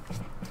of it.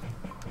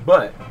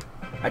 But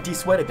I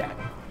de-sweated that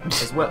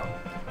as well.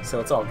 So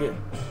it's all good.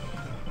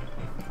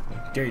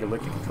 Dare you to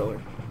lick the controller.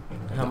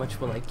 How much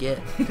will I get?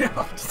 No,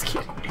 I'm just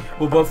kidding.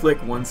 We'll both lick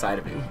one side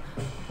of it.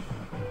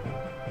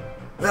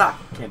 Ah,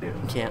 can't do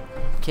it.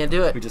 Can't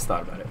do it. We just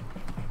thought about it.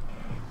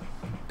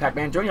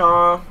 Pac-Man Jr.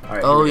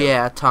 Alright. Oh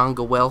yeah,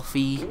 Tonga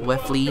Weffley.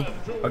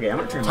 Okay, I'm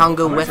gonna turn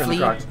Tonga I'm gonna turn the Weffley.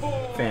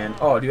 crotch fan.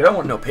 Oh, dude, I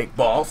want no pink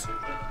balls.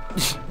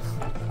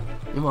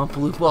 You want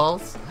blue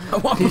balls? I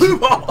want blue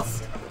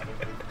balls.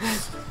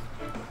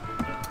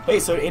 Hey,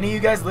 so any of you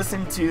guys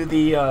listen to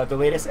the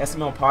latest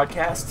SML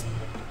podcast?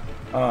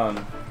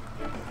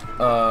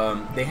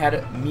 They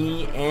had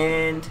me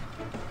and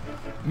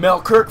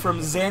Mel Kirk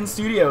from Zen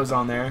Studios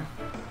on there,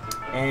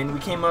 and we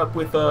came up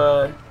with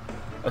a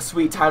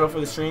sweet title for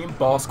the stream,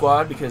 Ball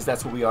Squad, because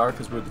that's what we are,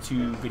 because we're the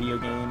two video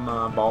game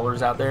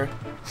ballers out there.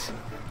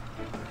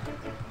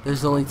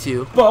 There's only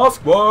two. Ball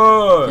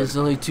Squad! There's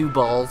only 2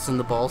 balls in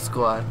the ball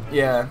squad.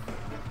 Yeah.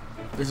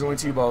 There's only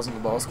 2 balls in the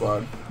ball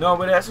squad. No,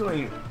 but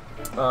actually,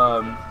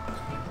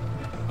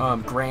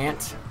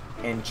 Grant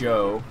and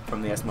Joe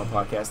from the SML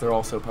podcast, they're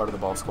also part of the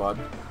ball squad.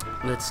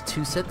 That's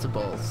 2 sets of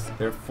balls.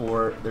 There's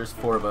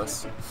 4 of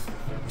us.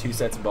 2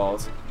 sets of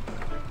balls.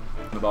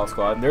 The ball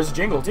squad. And there's a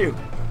jingle too.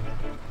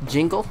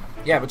 Jingle?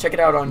 Yeah, but check it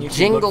out on YouTube.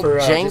 Jingle,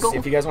 Look for, jangle? just,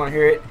 if you guys want to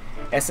hear it,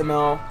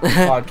 SML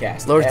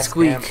podcast. Lord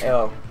Squeak.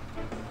 SML.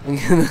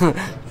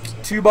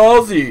 2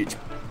 balls each.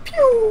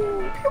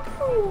 Pew, pew,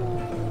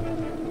 pew.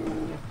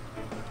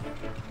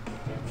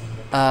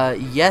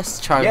 Yes,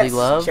 Charlie Yes,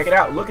 Love. check it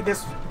out. Look at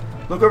this.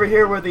 Look over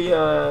here where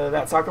the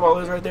that soccer ball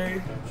is right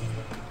there.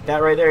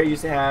 That right there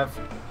used to have.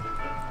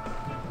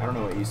 I don't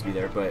know what used to be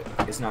there, but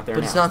it's not there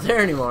But now. it's not there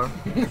anymore.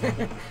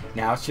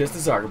 Now it's just a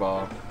soccer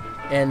ball.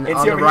 And And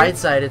on see the over right here?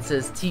 side it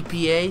says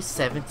TPA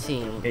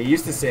 17. It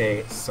used to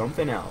say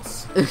something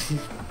else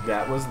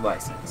that was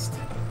licensed.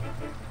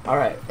 All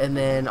right. And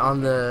then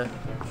on the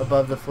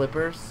above the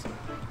flippers,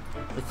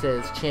 it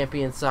says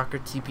Champion Soccer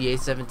TPA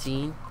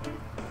 17.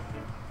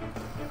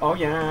 Oh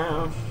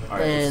yeah. All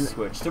right. And- Let's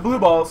switch to blue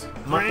balls.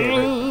 My favorite.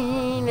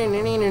 And And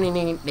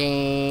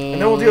then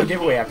we'll do a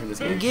giveaway after this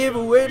game.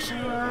 giveaway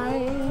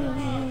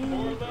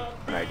time.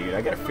 All right, dude.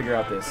 I gotta figure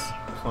out this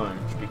plunge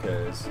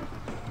because.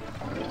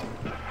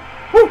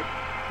 Woo!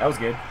 That was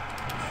good.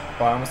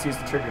 Oh, I almost used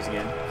the triggers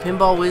again.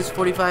 Pinball Wiz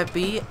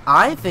 45B.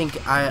 I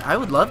think I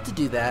would love to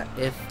do that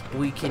if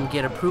we can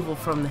get approval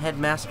from the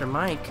headmaster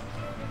Mike.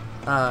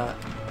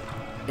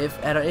 If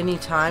at any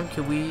time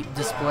could we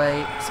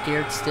display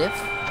Scared Stiff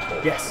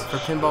Yes. for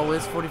Pinball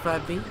Wiz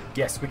 45B?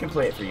 Yes, we can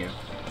play it for you.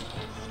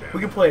 We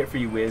can play it for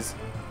you, Wiz.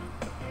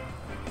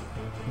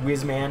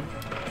 Wiz man.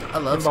 I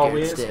love Pinball Scared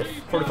Wiz. Stiff.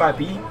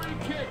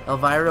 45B.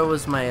 Elvira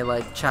was my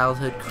like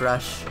childhood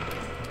crush,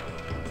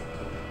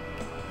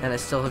 and I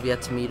still have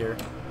yet to meet her.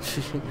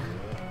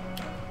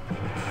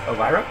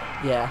 Elvira?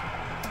 Yeah,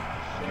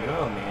 I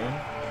know,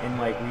 man. And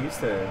like we used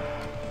to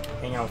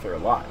hang out with her a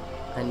lot.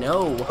 I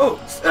know. Oh!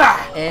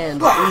 Ah!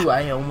 And ooh,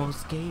 I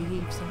almost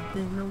gave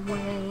something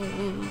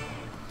away.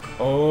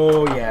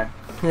 Oh yeah.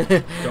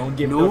 Don't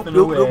give Nope, nothing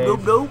nope, away.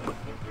 nope, nope, nope.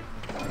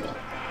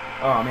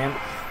 Oh man,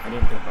 I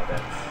didn't think about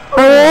that.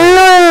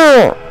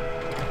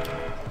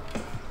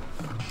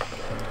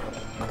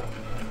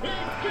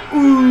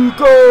 Ooh,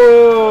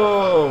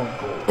 go!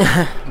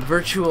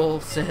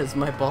 Virtual says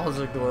my balls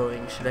are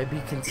glowing. Should I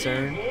be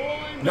concerned?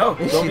 No,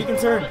 don't be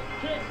concerned.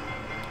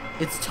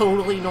 It's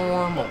totally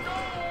normal.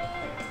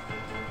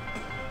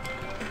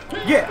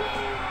 Yeah,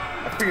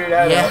 I figured it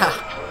out.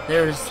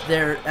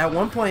 Yeah, at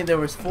one point there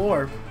was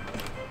 4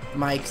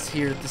 mics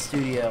here at the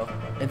studio,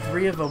 and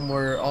 3 of them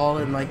were all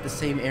in like the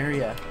same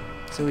area,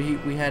 so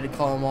we had to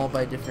call them all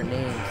by different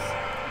names.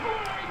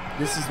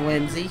 This is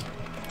Lindsay,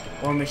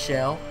 or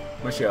Michelle,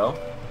 Michelle.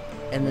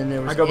 and then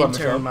there was I go by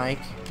Michelle. intern Mike,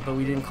 but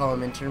we didn't call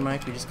him intern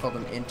Mike. We just called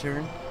him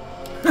intern.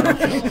 I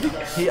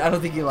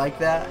don't think he liked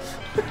that.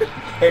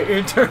 Hey,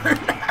 intern.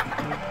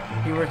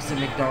 He works at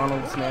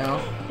McDonald's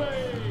now.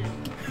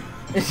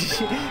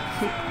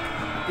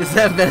 Is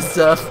that messed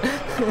up?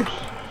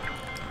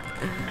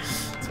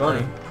 It's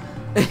funny.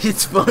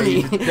 It's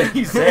funny. That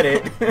you said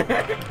it.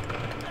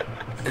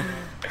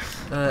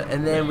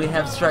 And then we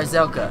have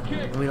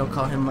Strizelka. We don't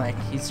call him Mike.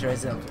 He's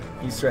Strizelka.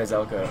 He's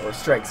Strizelka or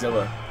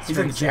Strikezilla. He's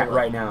in the chat Strikezilla.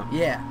 right now.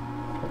 Yeah.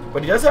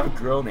 But he does have a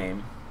girl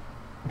name.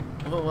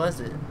 What was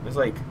it? It was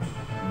like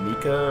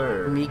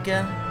Mika or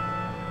Mika?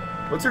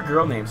 what's her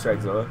girl name,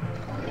 Strikezilla?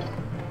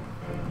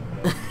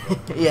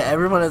 Yeah,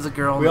 everyone has a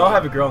girl We name. all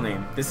have a girl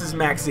name. This is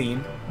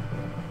Maxine.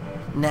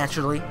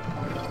 Naturally.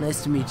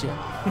 Nice to meet you.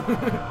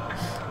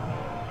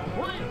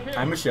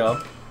 I'm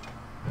Michelle.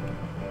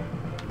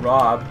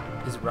 Rob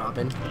Is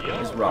Robin.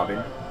 is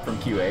Robin from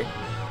QA.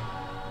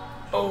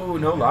 Oh,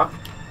 no lock.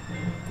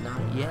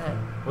 Not yet.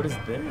 What is I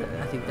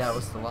this? think that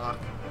was the lock.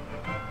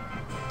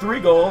 3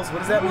 goals. What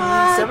does that mean?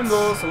 What? 7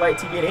 goals to light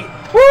TV at 8.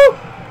 Woo!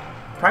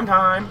 Prime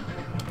time.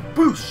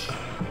 Boosh.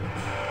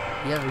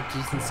 You have a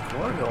decent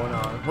score going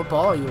on. What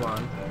ball are you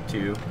on?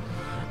 2.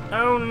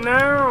 Oh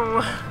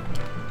no!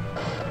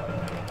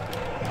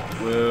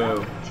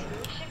 Whoa.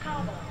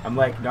 I'm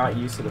like not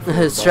used to the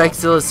football.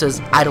 Strikezilla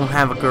says, I don't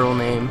have a girl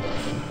name.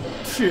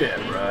 Shit,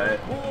 right.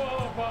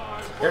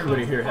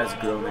 Everybody here has a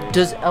girl name.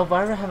 Does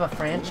Elvira have a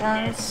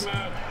franchise?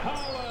 I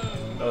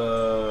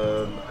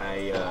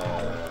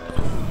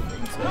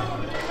think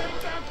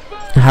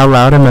so. How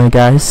loud am I,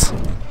 guys?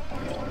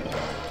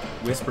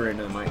 Whisper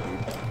into the mic,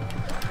 dude.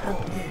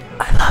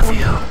 I love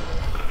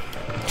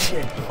you.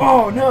 Shit.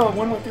 Oh no,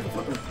 one went through the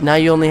flipper. Now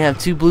you only have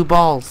 2 blue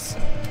balls.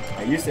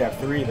 I used to have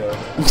 3 though.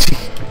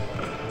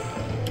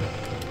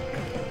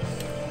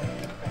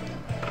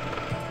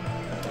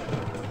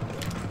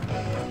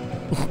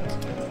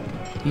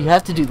 You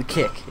have to do the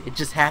kick. It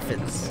just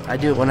happens. I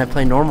do it when I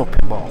play normal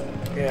pinball.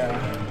 Yeah.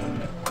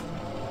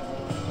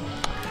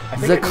 I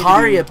think I need to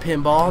Zakaria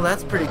pinball.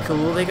 That's pretty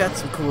cool. They got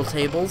some cool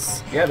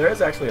tables. Yeah, there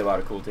is actually a lot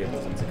of cool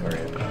tables in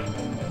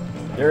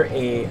Zakaria. They're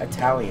a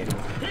Italian.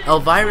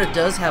 Elvira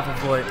does have a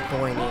boy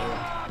name.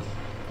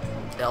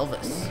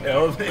 Elvis.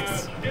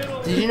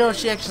 Elvis. Did you know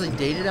she actually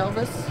dated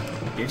Elvis?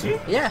 Did she?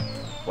 Yeah.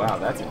 Wow,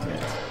 that's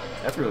intense.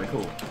 That's really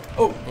cool.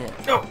 Oh, Yeah.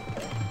 no.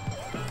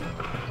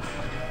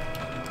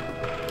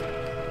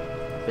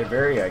 They're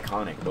very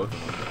iconic, both of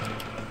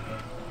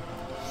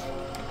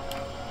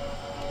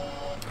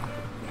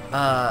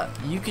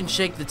them. You can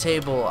shake the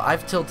table.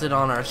 I've tilted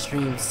on our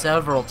stream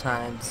several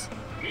times.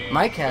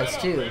 Mike has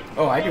too.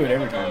 Oh, I do it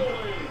every time.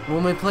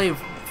 When we play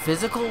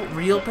physical,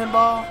 real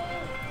pinball,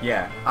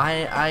 Yeah.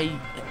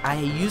 I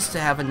used to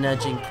have a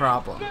nudging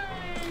problem,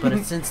 but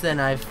since then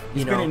I've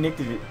He's been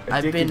addicted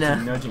I've been, to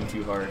nudging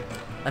too hard.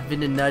 I've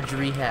been to nudge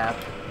rehab.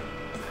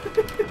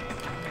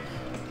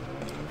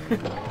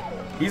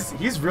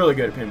 He's really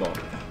good at pinball.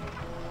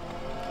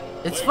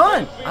 It's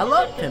fun. I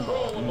love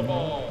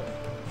pinball.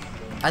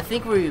 I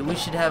think we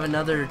should have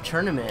another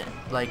tournament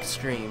like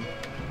stream.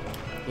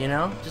 You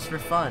know, just for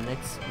fun.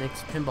 Next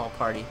pinball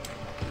party.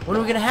 When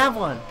are we gonna have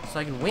one so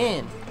I can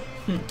win?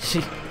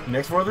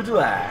 Next 4th of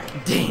July.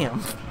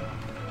 Damn.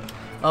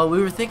 Oh,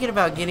 we were thinking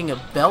about getting a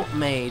belt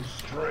made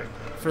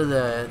for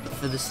the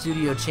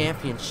studio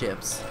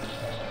championships.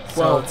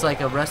 So Well, it's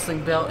like a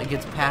wrestling belt. It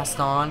gets passed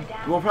on.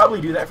 We'll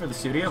probably do that for the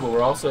studio, but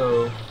we're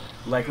also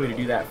likely to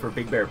do that for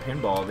Big Bear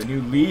Pinball, the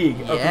new league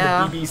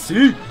Yeah. up in the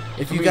BBC.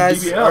 If I you mean,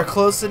 guys BBL. are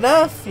close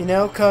enough, you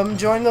know, come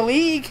join the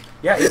league.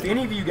 Yeah, if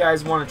any of you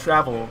guys want to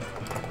travel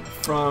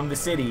from the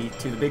city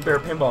to the Big Bear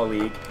Pinball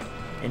League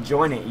and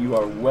join it, you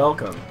are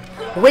welcome.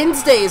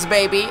 Wednesdays,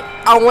 baby.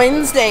 On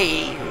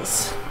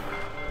Wednesdays.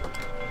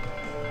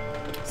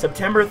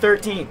 September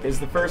 13th is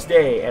the first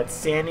day at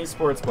Sandy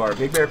Sports Bar,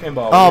 Big Bear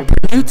Pinball. Oh,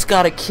 Newt's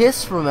got a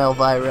kiss from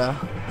Elvira.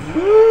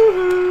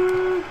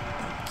 Woohoo!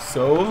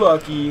 So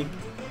lucky.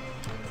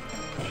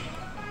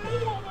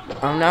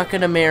 I'm not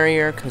gonna marry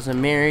her because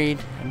I'm married.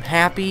 I'm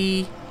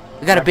happy.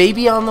 I got a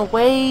baby on the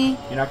way.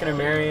 You're not going to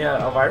marry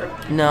Elvira?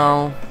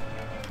 No,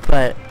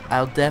 but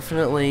I'll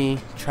definitely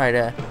try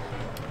to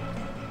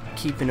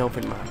keep an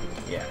open mind.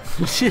 Yeah.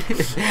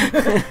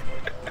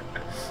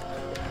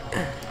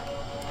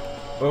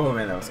 Oh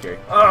man, that was scary.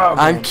 Oh, man.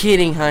 I'm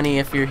kidding, honey,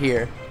 if you're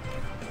here.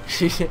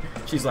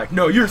 She's like,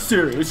 no, you're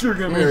serious. You're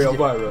going to marry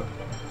Elvira.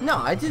 No,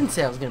 I didn't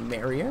say I was gonna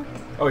marry her.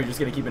 Oh, you're just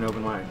going to keep an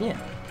open mind. Yeah.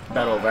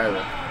 About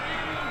Elvira.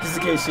 Just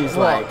in case she's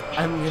Well, like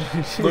I'm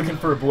gonna looking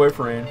for a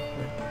boyfriend.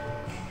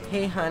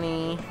 Hey,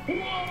 honey.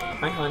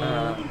 Hi,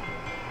 honey.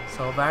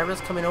 So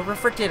Elvira's coming over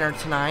for dinner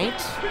tonight.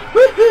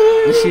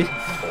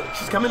 Woohoo!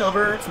 She's coming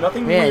over. It's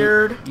nothing Man,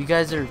 weird. you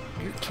guys you're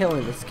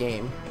killing this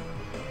game.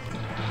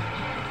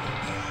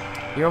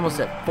 You're almost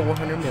at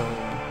 400 million.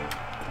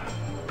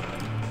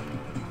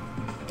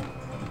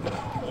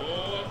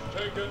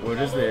 What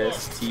is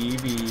this?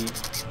 TV.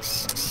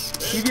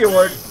 TV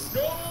award.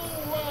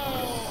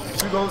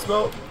 2 gold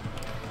spell.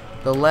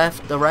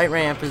 The right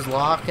ramp is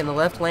locked, and the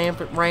left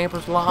ramp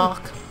is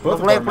locked. Both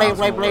of Play, our play, mouse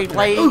play, will play, work.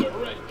 play. Ooh.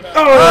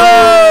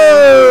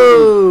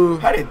 Oh!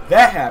 How did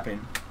that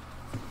happen?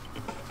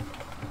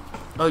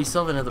 Oh, you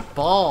still have another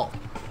ball.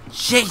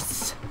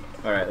 Jeez.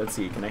 All right, let's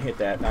see. Can I hit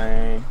that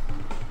thing?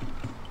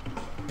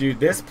 Dude,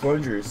 this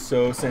plunger is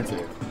so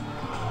sensitive.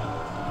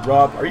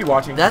 Rob, are you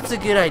watching? That's a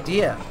good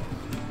idea.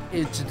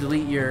 Is to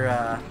delete your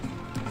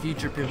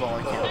future pinball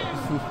account.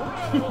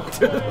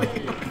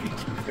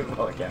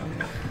 Pinball account.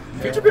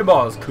 Future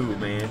Pinball is cool,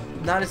 man.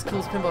 Not as cool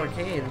as Pinball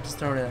Arcade. I'm just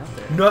throwing it out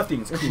there.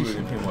 Nothing's cooler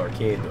than Pinball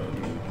Arcade, though,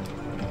 dude.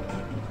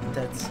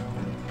 That's.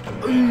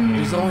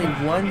 There's only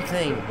one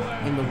thing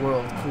in the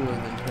world cooler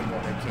than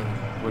Pinball Arcade.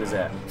 What is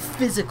that?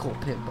 Physical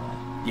pinball.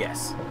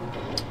 Yes.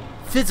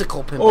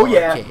 Physical pinball Oh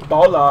yeah, arcade.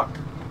 ball lock.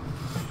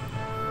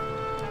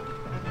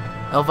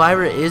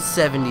 Elvira is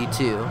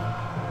 72. No,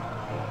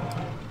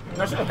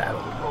 she's not that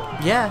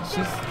old. Yeah,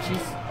 she's.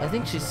 I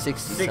think she's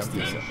 60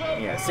 60. something.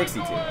 Yeah,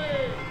 62.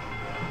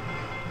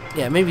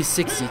 Yeah, maybe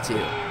 62.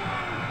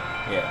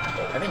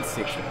 Yeah, I think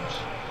 60.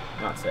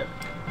 Not 7.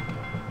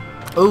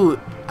 Oh,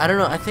 I don't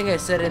know. I think I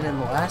said it in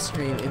the last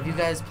stream. If you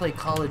guys play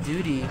Call of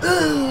Duty,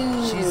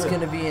 she's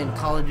gonna be in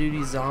Call of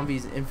Duty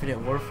Zombies Infinite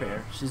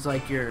Warfare. She's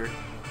like your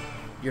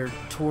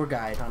tour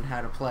guide on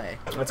how to play.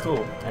 That's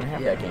cool. I didn't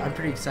have Yeah, that game. I'm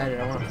pretty excited.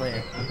 I want to play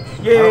it.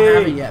 Yay! I don't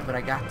have it yet, but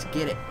I got to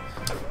get it.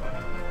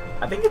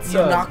 I think it's You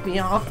knocked me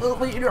off the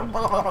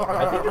leaderboard.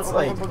 I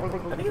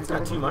think it's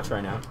not too much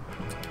right now.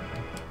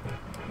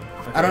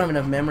 Okay. I don't have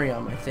enough memory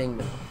on my thing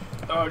to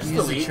Oh, just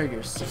use the delete.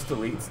 triggers. Just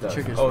delete stuff.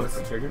 Triggers Oh, work. it's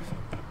the triggers?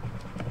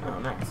 Oh,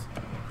 nice.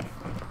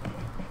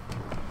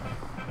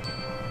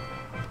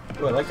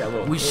 Oh, I like that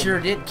little... We sure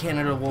did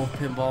Canada Wolf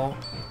Pinball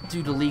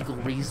due to legal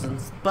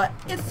reasons, but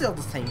it's still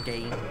the same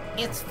game.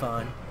 It's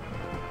fun.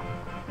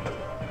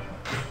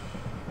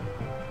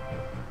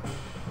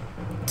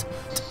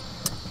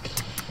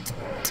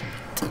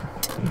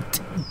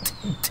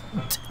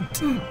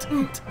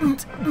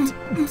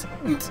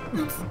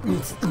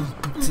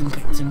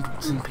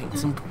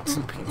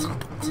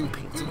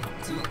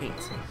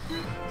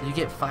 Did you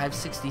get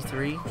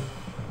 563?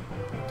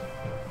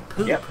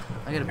 Poop. Yep.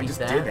 I gotta I beat just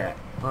that. did that.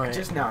 All right. I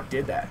just now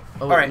did that.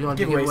 Oh, All right, you want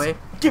to giveaways.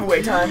 giveaway?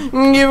 Giveaway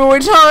time. Giveaway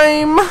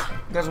time!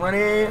 You guys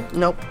ready?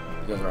 Nope.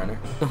 You guys ready?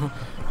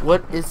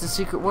 What is the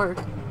secret word?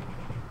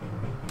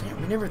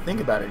 Damn, we never think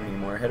about it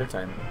anymore ahead of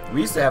time.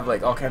 We used to have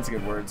like all kinds of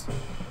good words.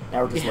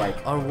 Now we're just like,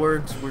 our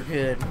words were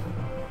good.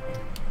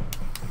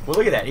 well,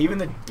 look at that. Even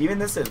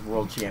this says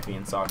World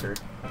Champion Soccer.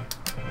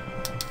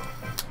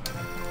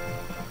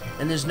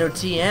 And there's no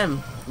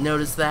TM.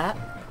 Notice that?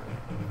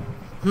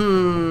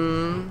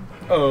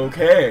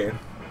 Okay.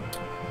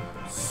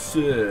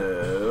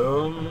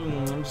 So,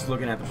 I'm just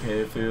looking at the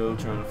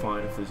playfield, trying to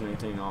find if there's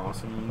anything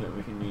awesome that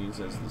we can use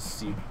as the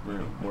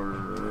secret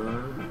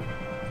word.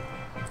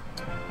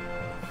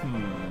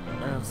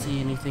 I don't see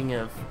anything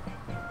of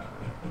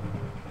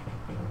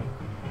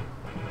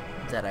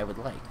that I would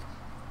like.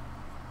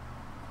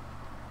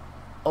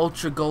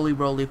 Ultra goalie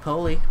roly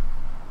poly.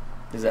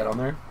 Is that on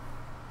there?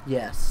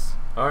 Yes.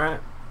 Alright.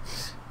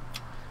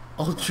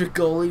 Ultra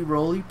goalie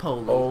roly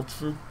poly.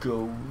 Ultra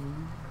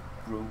goalie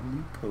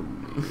roly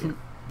poly.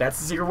 That's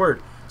the secret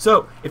word.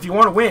 So, if you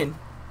want to win,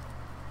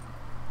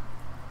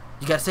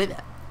 You gotta say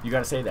that. you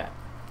gotta say that.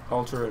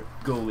 Ultra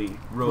goalie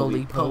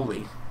roly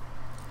poly.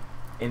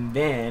 And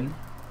then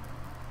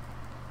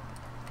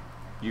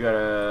you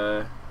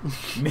gotta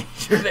make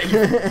sure that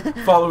you're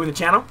following the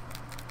channel.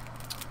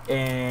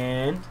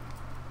 And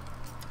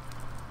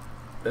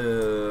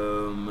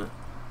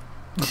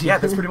yeah,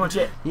 that's pretty much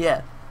it.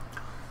 Yeah.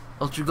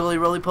 Ultra goalie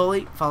roly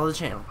poly. Follow the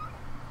channel.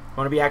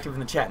 Want to be active in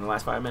the chat in the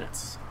last 5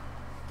 minutes.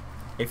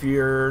 If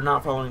you're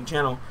not following the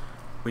channel,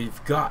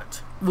 we've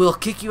got We'll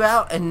kick you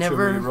out and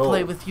never re-roll.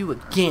 play with you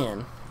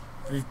again.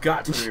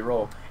 to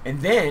re-roll.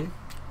 And then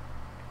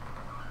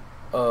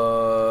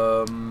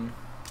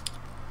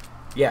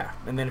yeah,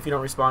 and then if you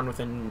don't respond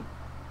within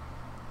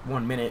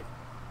 1 minute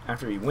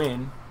after you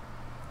win,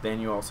 then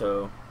we got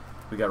to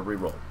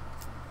re-roll.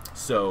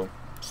 So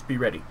just be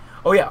ready.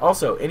 Oh yeah,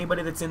 also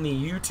anybody that's in the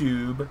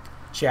YouTube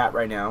chat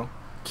right now,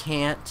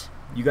 Can't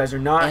you guys are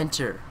not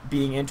enter.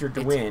 being entered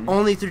to It's win.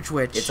 only through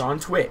Twitch. It's on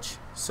Twitch.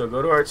 So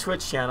go to our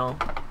Twitch channel,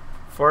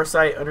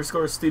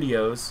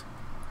 FarSight_Studios.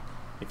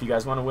 If you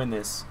guys want to win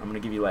this, I'm going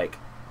to give you like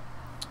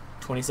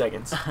 20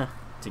 seconds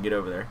to get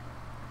over there.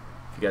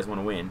 If you guys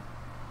want to win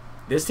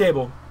this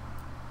table,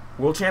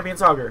 World Champion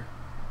Soccer,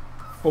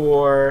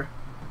 for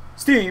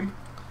Steam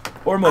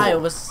or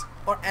mobile. iOS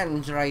or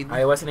Android.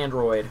 iOS and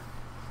Android.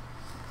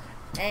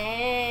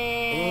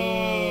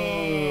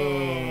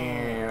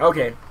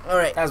 Okay,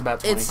 Alright. that's about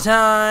 20. It's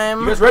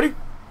time. You guys ready?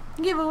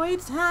 Giveaway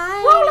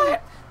time. Roll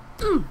it.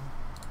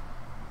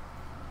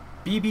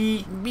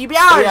 BB.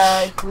 Bibiage.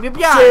 Jay.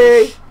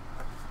 Bibiage.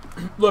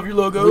 Love your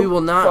logo. We will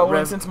not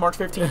Following since March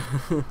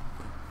 15th.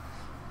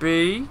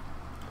 B.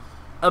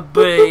 A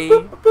B.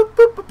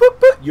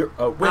 You're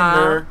a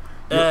winner.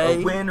 You're a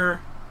A.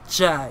 winner.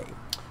 J.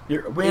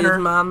 You're a winner.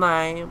 Is my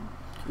name.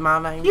 My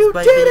name's You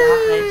Baby did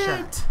I.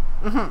 it!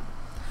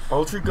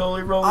 Ultra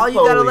goalie roly All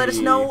you gotta let us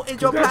know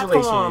is your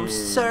platform,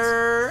 Congratulations.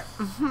 sir.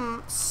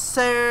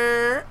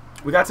 Sir.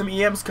 We got some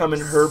EMs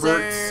coming.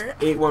 Herbert's Sir.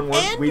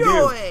 811.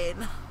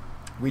 Android.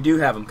 We do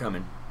have them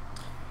coming.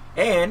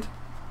 And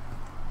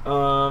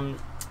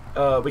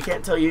we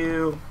can't tell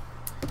you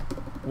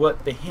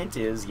what the hint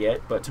is yet,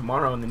 but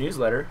tomorrow in the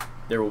newsletter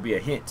there will be a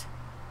hint,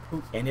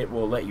 and it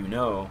will let you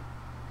know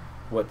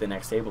what the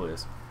next table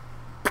is,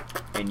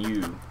 and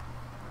you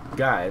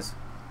guys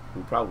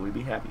will probably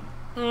be happy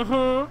if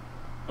you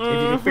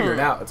can figure it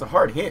out. It's a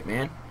hard hint,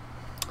 man.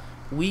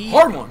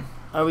 Hard one.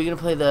 Are we gonna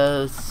play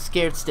the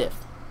Scared Stiff?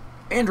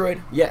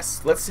 Android,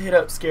 yes. Let's hit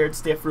up Scared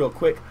Stiff real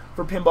quick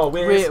for Pinball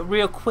Wiz.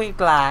 Real quick,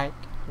 like.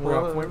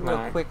 Real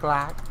quick,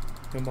 like.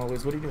 Pinball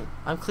Wiz, what are you doing?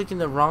 I'm clicking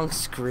the wrong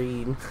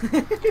screen.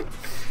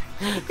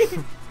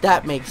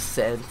 That makes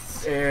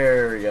sense.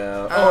 There we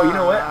go. Oh, you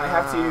know what? I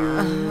have to.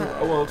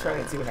 Oh, well, try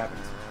it and see what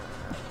happens.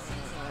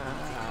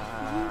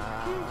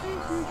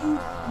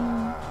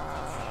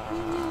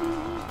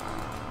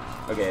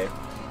 Okay.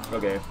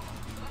 Okay.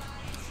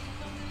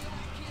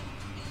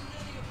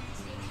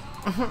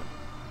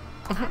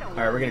 Alright,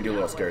 we're gonna do a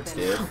little Scared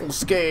Stiff.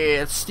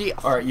 Scared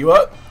Stiff. Alright, you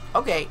up?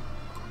 Okay.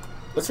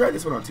 Let's try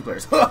this one on 2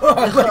 players. No.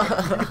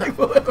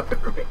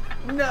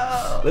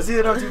 Let's do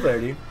it on 2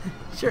 player, dude.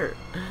 Sure.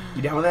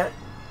 You down with that?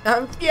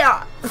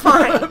 Yeah.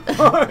 Fine.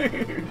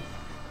 Fine.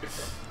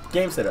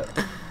 Game setup.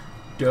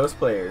 Dose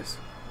players.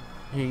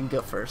 Here, you can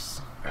go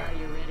first. Alright.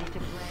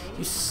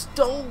 You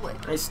stole it.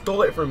 I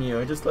stole it from you.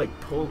 I just like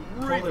pulled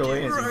it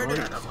away. As Right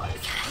you out of my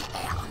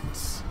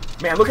hands.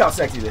 Man, look how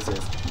sexy this is.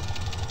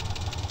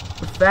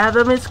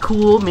 Fathom is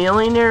cool.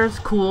 Millionaire is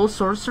cool.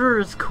 Sorcerer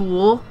is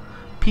cool.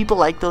 People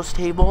like those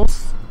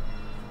tables.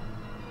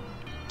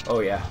 Oh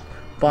yeah.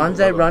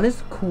 Bonsai Run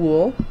is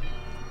cool.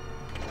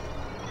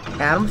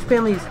 Adam's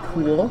Family is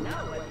cool.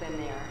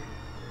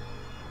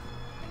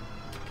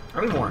 I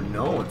don't even want to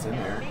know what's in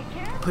there.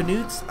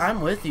 Panoots,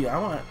 I'm with you. I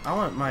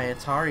want my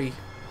Atari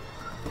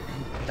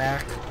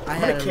back. I gonna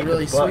had a kick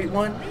really the butt. sweet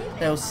one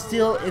that was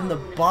still in the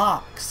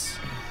box,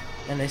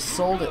 and I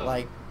sold it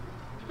like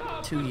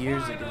 2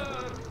 years ago.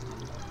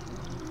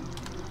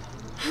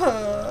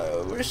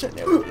 I wish I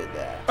never did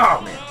that.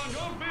 Oh man.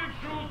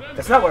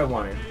 That's not what I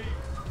wanted.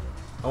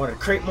 I wanted a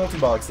crate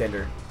multi-ball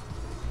extender.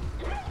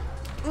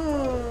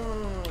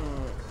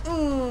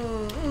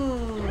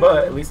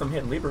 But at least I'm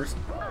hitting leapers.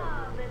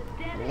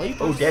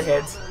 Oh,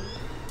 deadheads.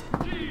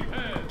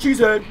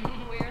 Cheesehead.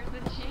 Where's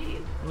the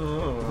cheese?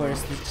 Oh.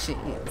 Where's the cheese?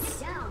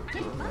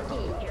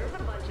 Here's a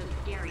bunch of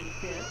scary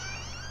fish.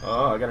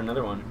 Oh, I got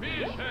another one.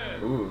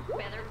 Ooh.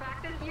 Better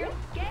practice your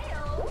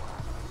scales.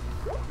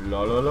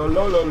 La la la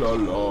la la la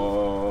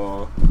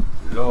la.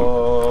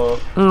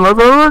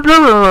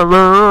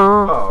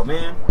 Oh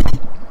man.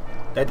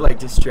 That like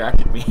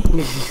distracted me.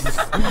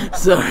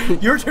 Sorry.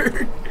 Your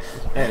turn.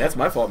 Hey, that's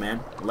my fault, man.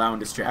 Allowing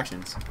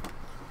distractions.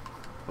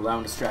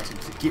 Allowing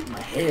distractions to get in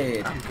my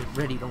head. I'm get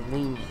ready to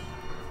win.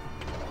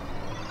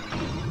 I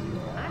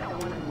don't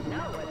want to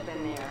know what's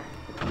in there.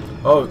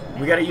 Oh,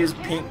 we gotta use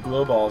pink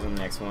glow balls in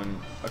the next one,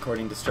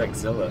 according to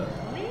Strikezilla.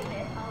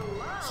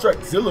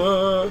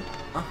 Strikezilla.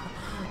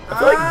 I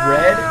feel like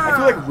red. I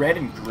feel like red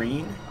and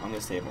green on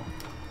this table.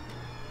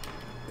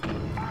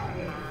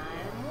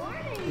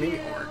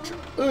 Maybe orange.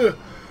 Ugh.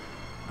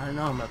 I don't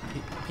know. I'm a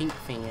pink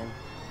fan.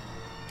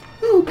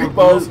 Ooh, pink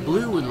balls.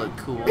 Blue would look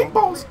cool. Pink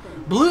balls.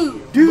 Blue,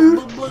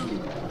 Dude.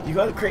 Blue. You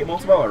got to create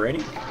multi-ball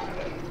already?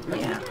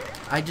 Yeah.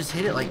 I just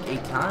hit it like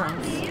 8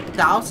 times.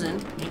 8,000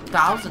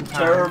 times.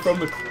 Terror from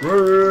the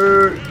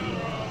crate.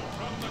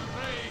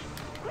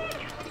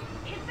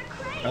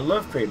 I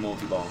love crate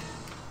multi-ball.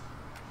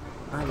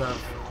 I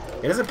love.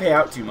 It doesn't pay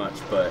out too much,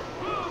 but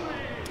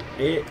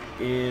it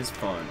is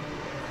fun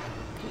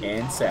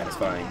and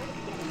satisfying.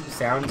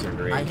 Sounds are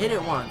great. I hit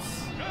it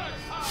once.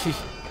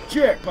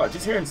 Jackpot!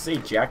 Just hearing say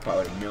jackpot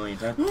like a million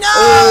times. No!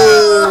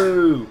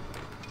 Oh!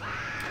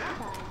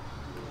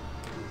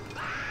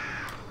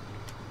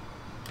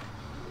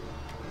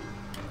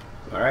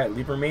 Alright,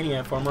 Leaper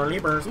Mania, 4 more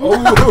Leapers.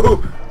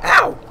 Oh!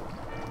 Ow!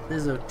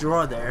 There's a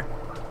drawer there,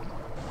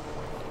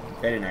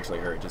 That didn't actually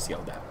hurt, it just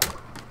yelled that.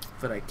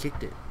 but I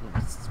kicked it.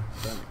 It's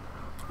funny.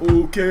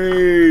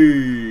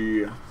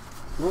 Okay.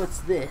 What's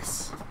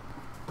this?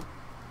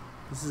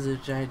 This is a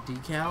giant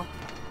decal?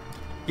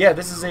 Yeah,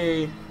 this is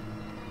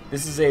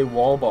a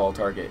wall ball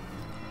target.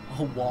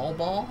 A wall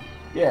ball?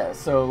 Yeah,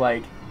 so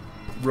like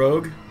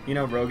Rogue, you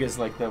know Rogue is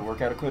like the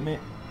workout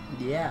equipment.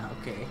 Yeah,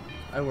 okay.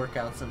 I work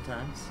out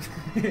sometimes.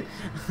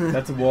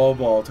 That's a wall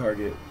ball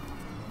target.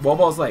 Wall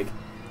ball's like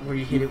Where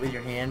you hit it with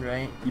your hand,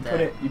 right? you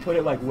put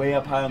it like way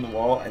up high on the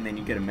wall, and then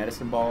you get a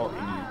medicine ball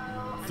and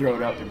you throw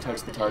it up and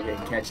touch the target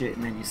and catch it,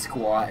 and then you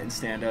squat and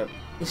stand up.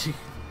 It's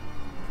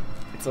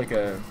like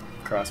a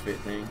CrossFit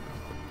thing.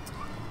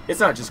 It's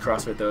not just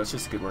CrossFit though, it's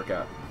just a good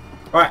workout.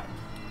 Alright.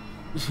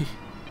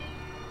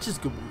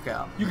 Just good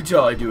workout. You can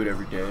tell I do it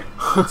every day.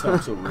 That's why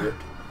I'm so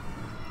ripped.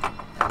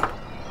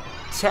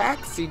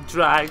 Taxi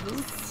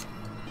drivers.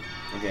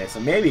 Okay, so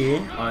maybe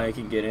I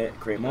can get it,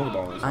 create multi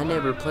balls. I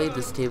never played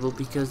this table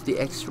because the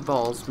extra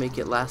balls make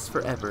it last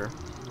forever.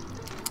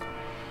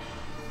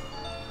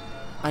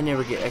 I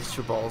never get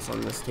extra balls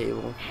on this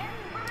table.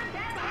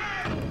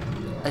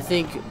 I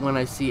think when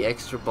I see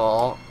extra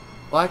ball...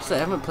 Well, actually, I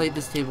haven't played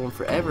this table in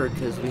forever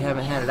because we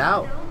haven't had it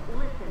out.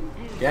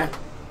 Yeah.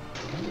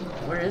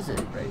 Where is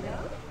it right now?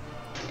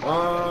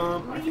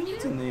 I think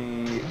it's in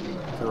the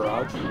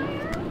garage.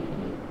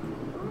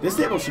 This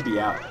table should be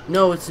out.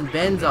 No, it's in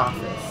Ben's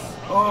office.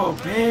 Oh,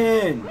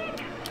 Ben!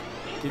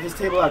 Get this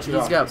table out your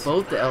He's got office.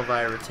 both the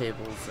Elvira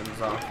tables in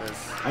his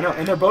office. I know,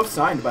 and they're both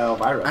signed by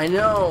Elvira. I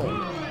know!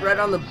 Right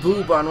on the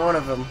boob on one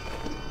of them.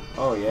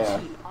 Oh, yeah.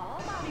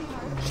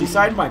 She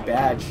signed my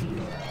badge.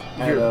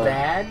 Your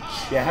badge?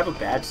 Yeah, I have a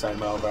badge signed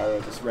by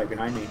Elvira just right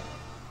behind me.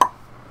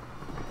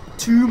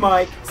 To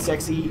Mike,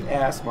 sexy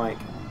ass Mike.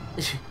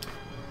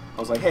 I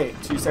was like, hey,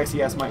 to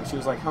sexy ass Mike. She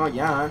was like, huh,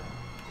 yeah.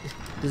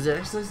 Does it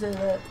actually say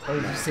that? Or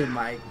did you say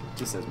Mike? It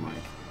just says Mike.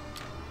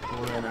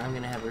 Well, then I'm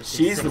gonna have her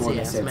say She's the one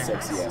that said Max.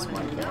 sexy ass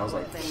Mike. And I was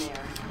like,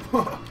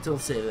 Don't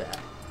say that.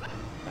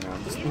 I know,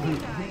 I'm just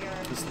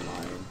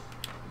lying.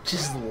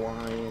 Just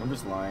lying. I'm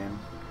just lying.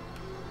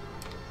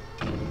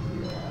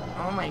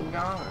 Oh my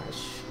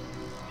gosh.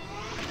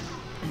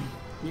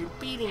 You're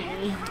beating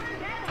me.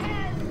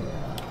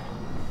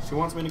 She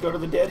wants me to go to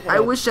the Deadhead. I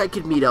wish I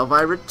could meet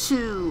Elvira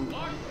too.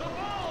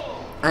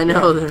 I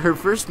know that her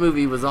first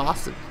movie was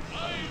awesome.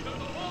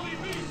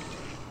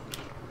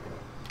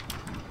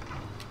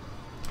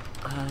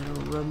 I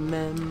don't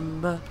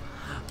remember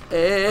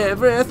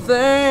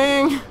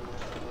everything.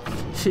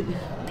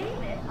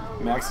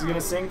 Max is gonna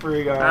sing for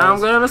you guys.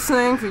 I'm gonna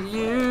sing for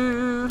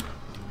you.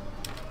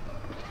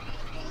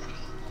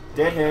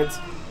 Deadheads.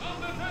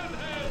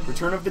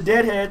 Return of the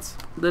Deadheads.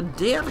 The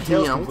damn Tale's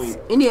Hills. complete.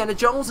 Indiana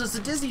Jones is the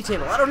Disney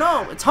table. I don't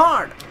know. It's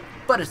hard,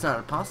 but it's not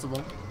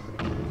impossible.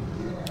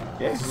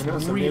 Yeah, This you know,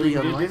 is someday really we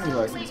can do a unlikely. Disney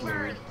license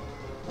maybe.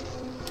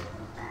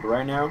 But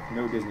right now,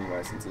 no Disney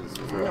licenses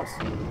for Nope. us.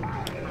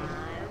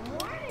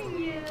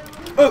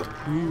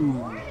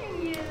 Ooh.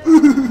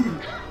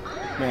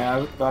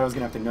 Man, I thought I was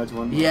gonna have to nudge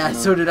one. Yeah, you know.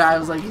 so did I. I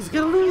was like, he's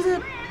gonna lose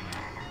it.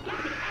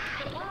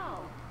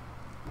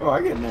 Oh,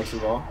 I get an extra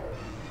ball.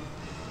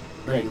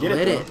 They Get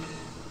lit it. it.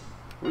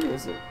 Where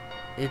is it?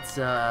 It's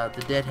the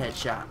Deadhead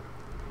shot.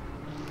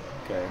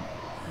 Okay.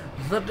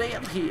 The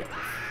Dead here.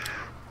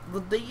 The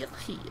Dead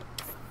here.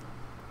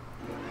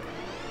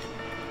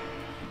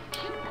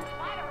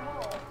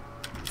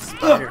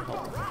 Spider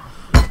hole.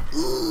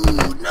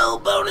 Ooh, no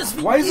bonus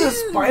for Why is you. there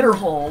a spider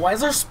hole? Why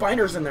is there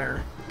spiders in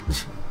there?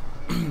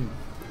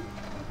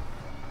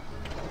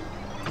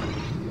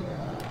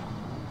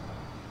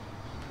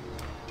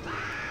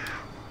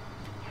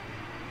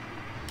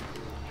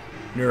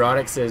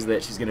 Neurotic says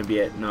that she's gonna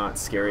be at Not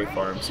Scary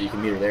Farm, so you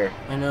can meet her there.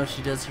 I know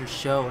she does her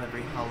show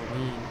every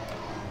Halloween.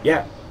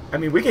 Yeah, I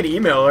mean, we could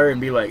email her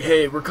and be like,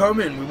 hey, we're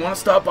coming. We want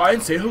to stop by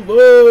and say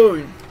hello.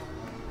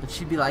 And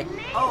she'd be like,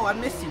 oh, I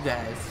miss you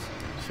guys.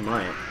 She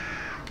might.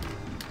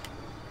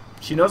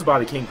 She knows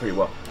Bobby King pretty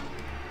well.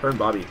 Her and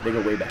Bobby, they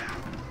go way back.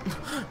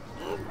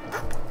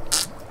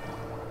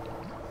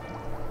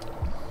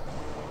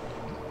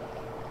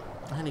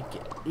 I didn't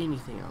get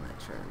anything on that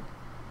turn.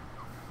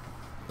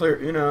 Player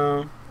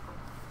Uno.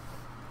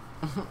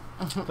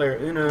 Player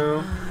Uno.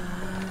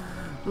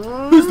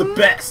 Who's the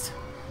best?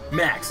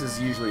 Max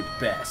is usually the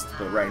best,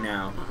 but right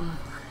now,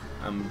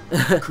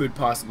 could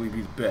possibly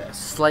be the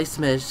best. Slice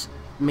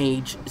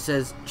Mage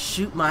says,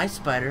 shoot my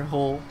spider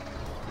hole.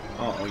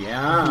 Oh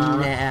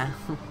yeah.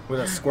 Nah.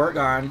 With a squirt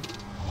gun.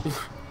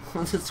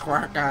 With a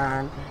squirt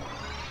gun.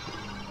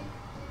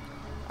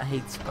 I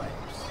hate spiders.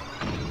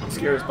 I'm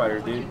scared of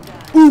spiders, dude.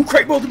 Ooh,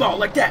 crate multi-ball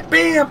like that.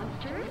 Bam!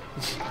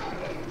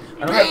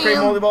 I don't have crate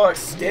multi-ball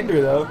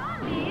extender though.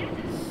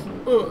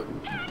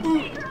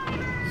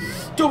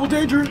 Double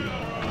danger.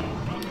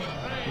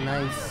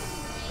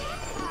 Nice.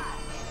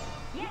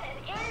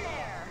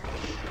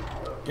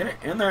 Get it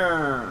in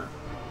there.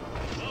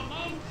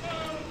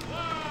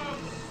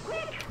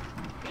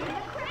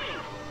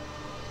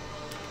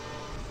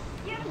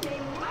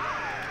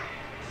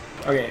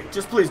 Okay,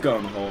 just please go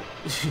in the hole.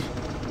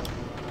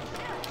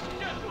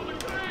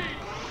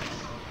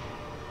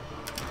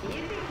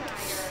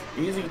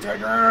 Easy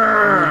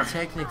tiger. We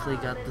technically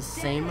got the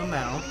same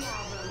amount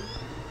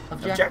of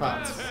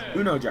jackpots.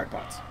 Uno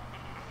jackpots.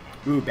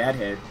 Ooh, bad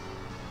head.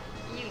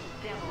 You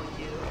devil,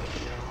 you.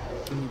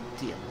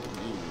 Deal.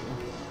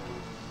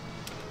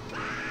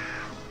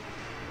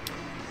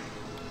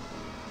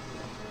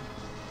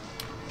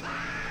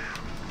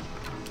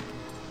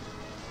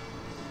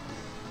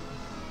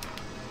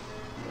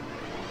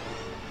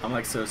 I'm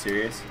like so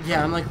serious.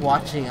 Yeah, I'm like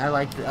watching. I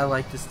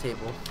like this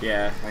table.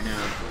 Yeah, I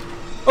know.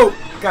 Oh,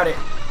 got it.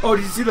 Oh,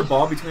 did you see the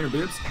ball between her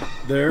boobs?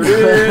 There it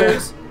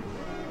is.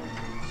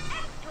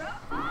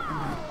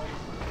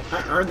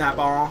 I earned that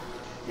ball.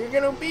 You're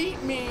gonna beat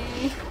me.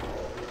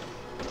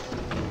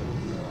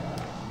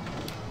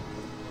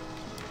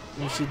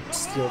 You should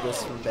steal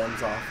this from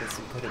Ben's office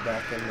and put it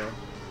back in the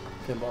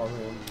pinball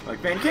room.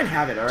 Like, man, you can't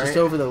have it, alright? Just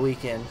over the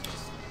weekend.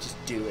 Just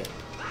do it.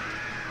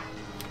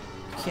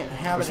 You can't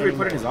have What it. should we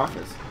put in his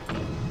office?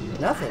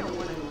 Nothing.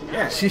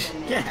 Yeah, you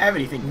can't have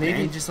anything. Maybe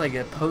man. just like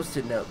a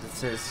post-it note that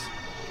says,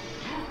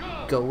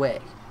 "Go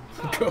away."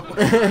 Go.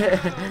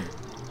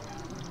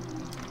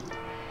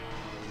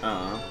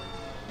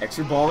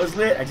 Extra ball is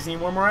lit. I just need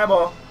one more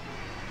eyeball.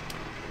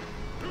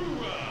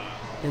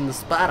 In the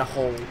spider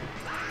hole.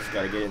 Just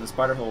gotta get it in the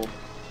spider hole.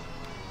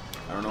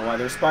 I don't know why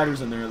there's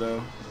spiders in there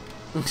though.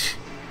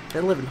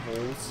 They live in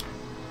holes.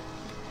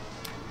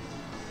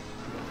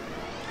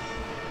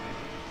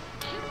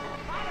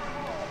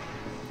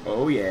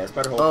 Oh yeah,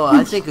 spider hole. Oh,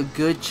 I think a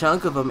good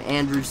chunk of them,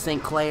 Andrew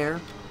St. Clair.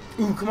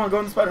 Ooh, come on, go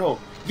in the spider hole.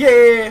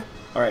 Yeah!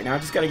 Alright, now I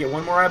just gotta get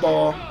one more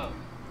eyeball.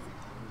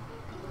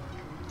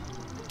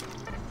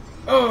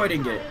 Oh, I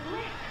didn't get it.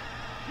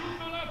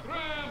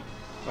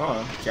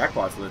 Oh,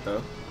 jackpot's lit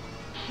though.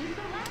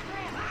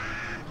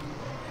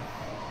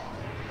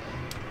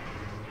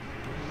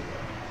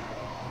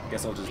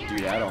 Guess I'll just do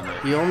that all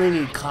night. You only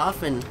need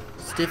coffin.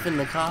 Stiffen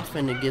the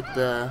coffin to get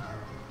the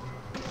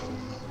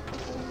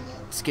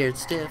scared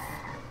stiff.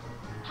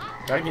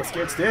 Gotta get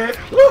scared stiff.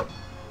 Woo!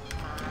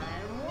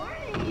 I'm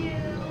warning you.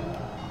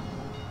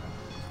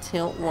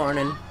 Tilt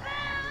warning.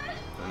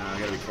 So now I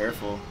gotta be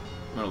careful.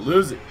 I'm gonna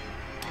lose it.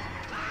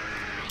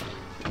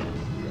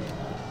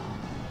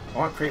 I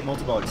want crate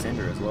multi-ball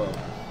extender as well.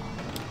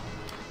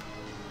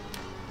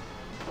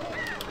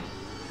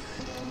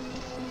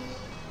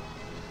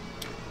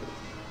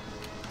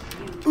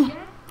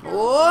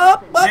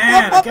 Whoop,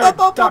 Man, I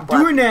gotta stop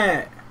doing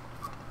that.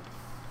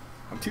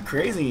 I'm too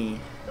crazy.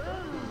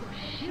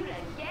 Shoot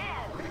again.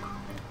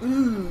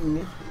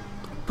 Ooh.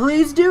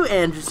 Please do,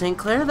 Andrew St.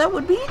 Clair. That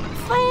would be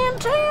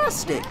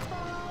fantastic.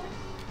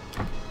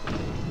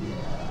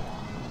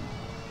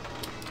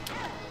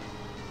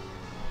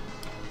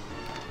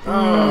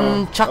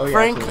 Chuck Oh, yeah,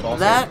 Frank, cool.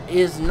 that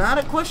is not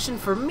a question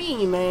for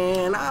me,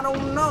 man. I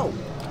don't know.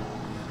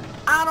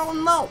 I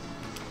don't know.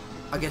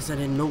 I guess I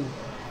didn't know.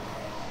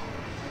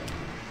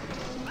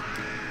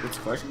 What's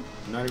the question?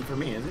 Not even for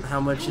me, is it? How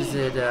much is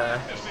it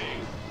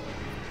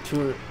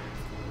to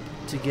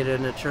get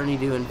an attorney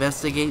to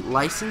investigate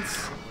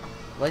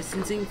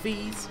licensing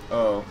fees?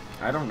 Oh,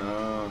 I don't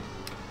know.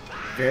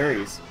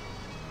 Varies.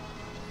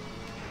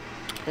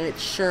 It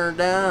sure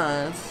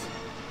does.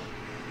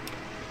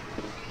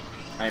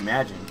 I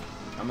imagine.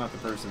 I'm not the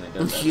person that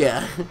does that.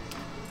 Yeah.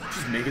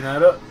 Just making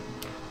that up.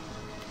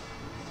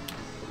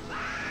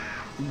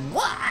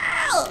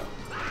 Wow!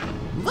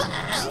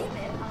 Wow!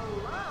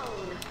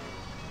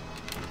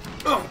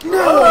 Oh no!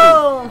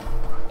 Oh!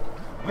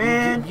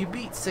 Man, You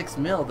beat 6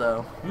 mil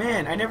though.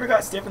 man, I never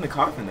got stiff in the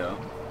coffin though.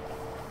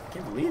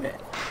 Can't believe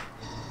it.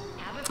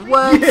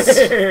 What?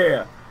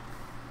 Yeah.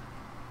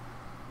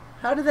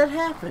 How did that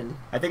happen?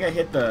 I think I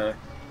hit the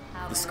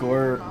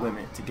score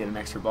limit to get an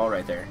extra ball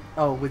right there.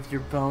 Oh, with your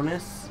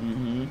bonus?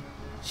 Mm-hmm.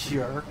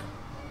 Jerk.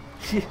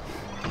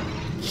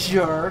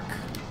 Jerk.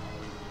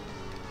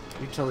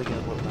 You're totally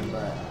gonna whip my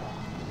butt.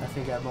 I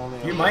think I'm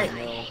only You on might. 1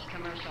 mil.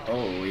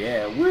 Oh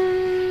yeah,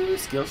 woo!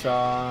 Skill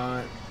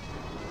shot.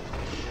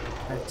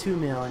 I have 2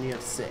 mil and you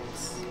have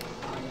 6.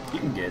 You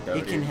can get it though.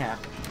 It can dude.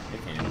 happen.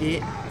 It can. It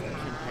can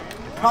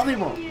happen. It probably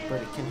won't,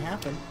 but it can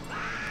happen.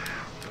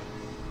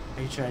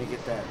 Are you trying to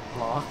get that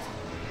locked?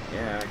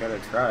 Yeah, I gotta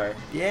try.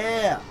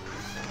 Yeah.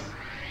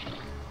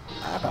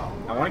 I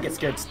don't. I want to get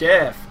scared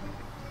stiff.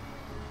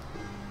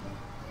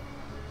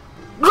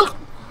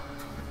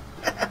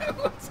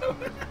 What's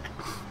over there?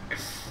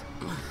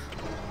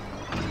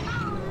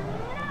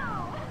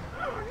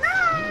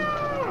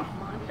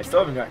 I still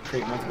haven't got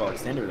Create Multi-Ball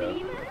Extender though.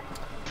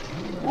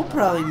 We'll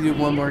probably do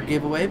one more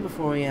giveaway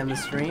before we end the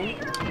stream.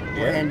 We'll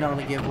Yeah. end on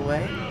a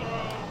giveaway.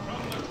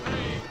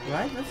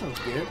 Right? That sounds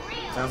good.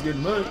 Sounds good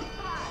in mood.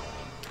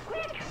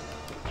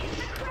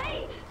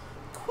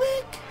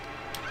 Quick!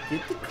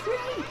 Get the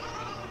crate!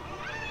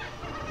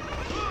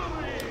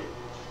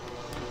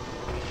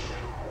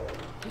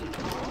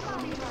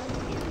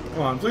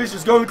 Come on, please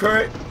just go in the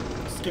crate.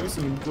 Just give me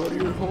some. Go to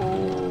your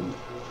home.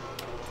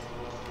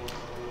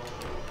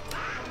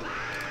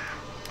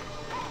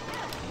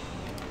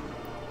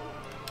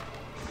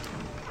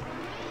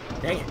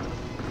 Dang it.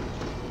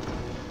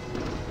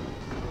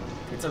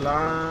 It's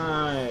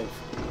alive.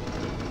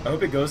 I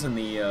hope it goes in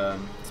the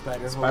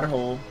spider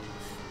hole.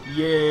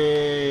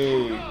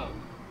 Yay.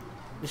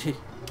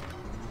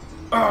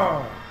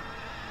 Oh.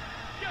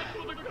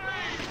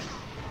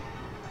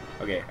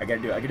 Okay, I gotta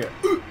do it. I can do it.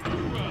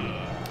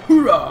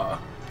 Hoorah!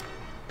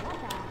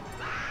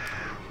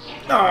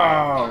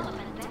 Oh!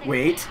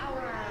 Wait.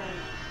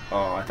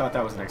 Oh, I thought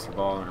that was an extra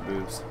ball in her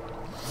boobs.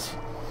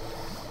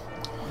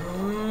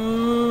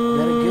 You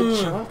had a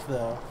good chunk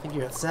though. I think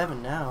you're at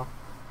 7 now.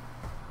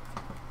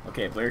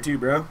 Okay, player 2,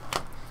 bro.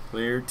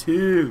 Player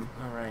 2.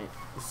 Alright,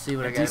 let's see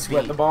what I Do gotta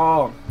sweat beat. the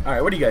ball.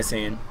 Alright, what are you guys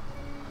saying?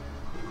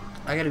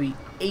 I gotta be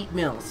 8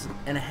 mils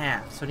and a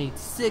half, so I need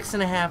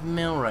 6.5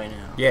 mil right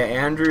now. Yeah,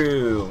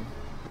 Andrew.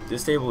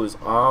 This table is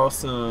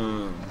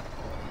awesome.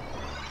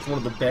 It's one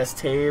of the best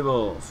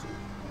tables.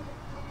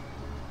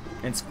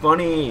 And it's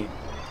funny.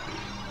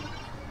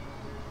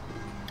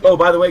 Oh,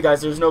 by the way, guys,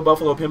 there's no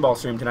Buffalo Pinball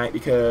stream tonight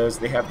because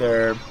they have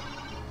their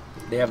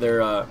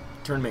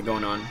tournament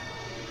going on.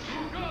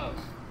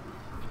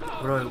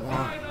 What do I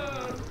want?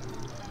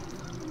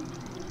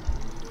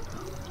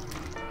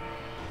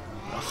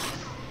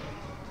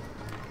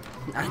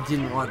 I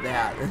didn't want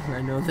that.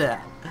 I know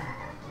that.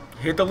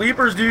 Hit the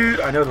leapers, dude.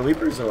 I know the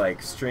leapers are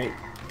like straight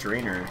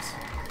drainers.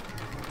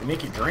 They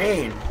make you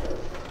drain.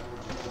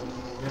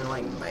 They're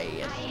like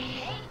bad.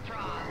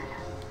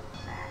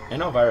 I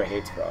know Elvira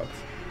hates frogs.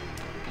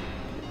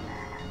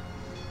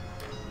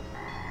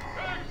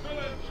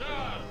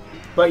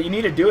 But you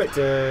need to do it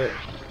to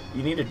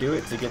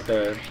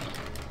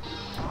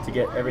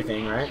get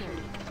everything, right?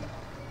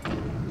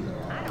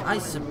 I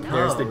suppose.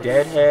 There's the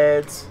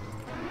Deadheads.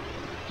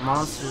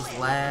 Monsters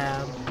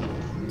Lab.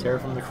 Terror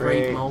from the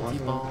Crate Crate.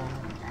 Multi-Ball.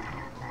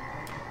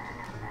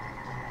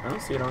 I don't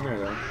see it on there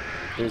though.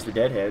 There's the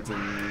Deadheads,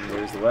 and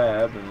there's the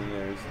Lab, and then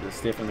there's the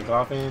Stiff in the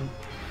Coffin.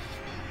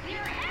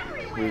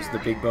 There's the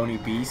Big Bony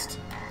Beast.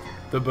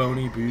 The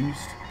Bony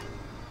Beast.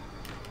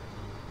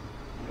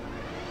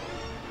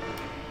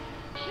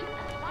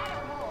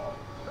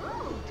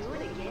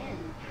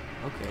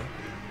 Okay.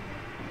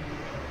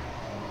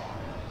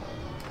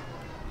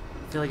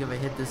 I feel like if I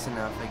hit this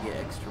enough, I get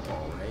extra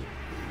ball, right?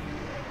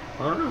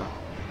 I don't know.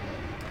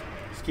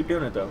 Just keep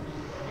doing it though.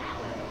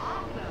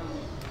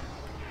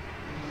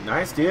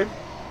 Nice, dude.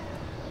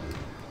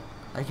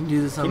 I can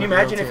do this on Can you the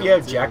imagine real if you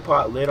have table, too.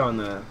 jackpot lid on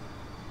the...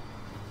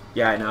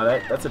 Yeah, I know.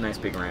 That's a nice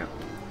big ramp.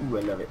 Ooh,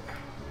 I love it.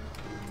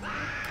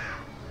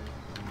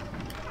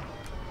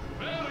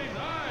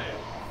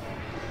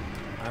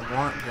 I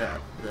want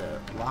the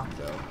lock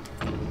though.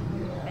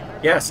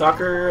 Yeah,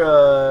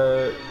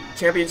 soccer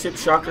championship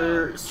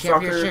shocker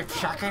Championship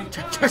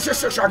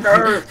shocker.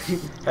 Shocker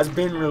has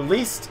been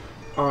released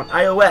on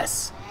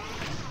iOS.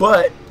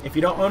 But if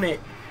you don't own it,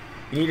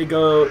 you need to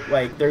go,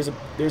 like, there's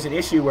an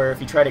issue where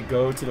if you try to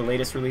go to the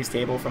latest release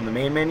table from the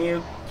main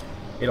menu,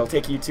 it'll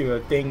take you to a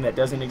thing that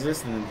doesn't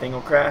exist and the thing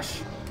will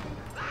crash.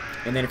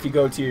 And then if you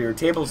go to your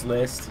tables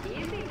list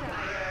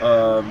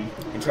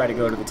and try to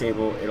go to the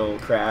table, it'll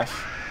crash.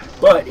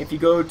 But if you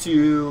go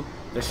to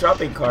the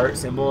shopping cart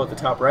symbol at the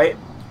top right,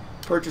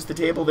 purchase the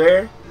table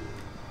there,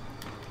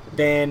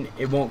 then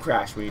it won't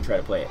crash when you try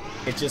to play it.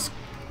 It just,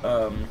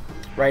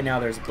 right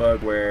now there's a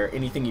bug where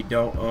anything you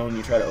don't own,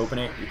 you try to open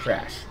it, you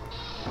crash.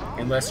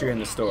 Unless you're in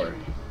the store,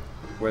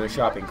 where the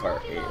shopping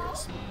cart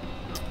is.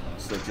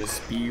 So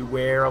just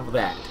beware of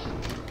that.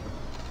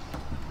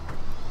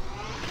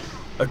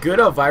 A good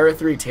Elvira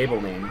 3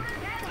 table name.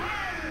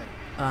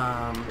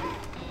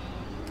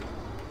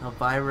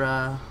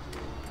 Elvira.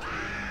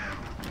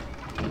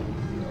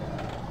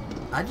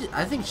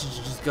 I think she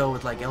should just go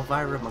with like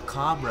Elvira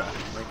Macabre,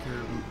 like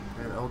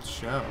her old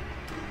show.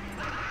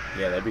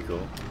 Yeah, that'd be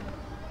cool.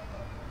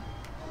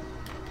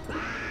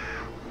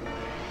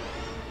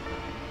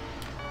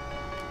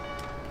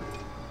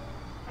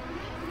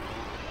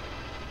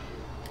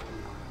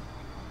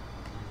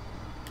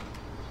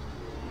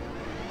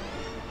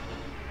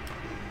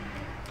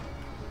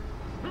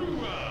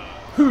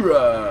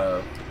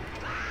 Hoorah!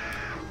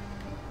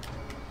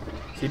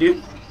 See,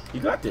 dude? You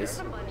got this.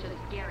 Bunch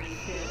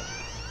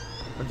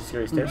of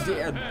scary steps.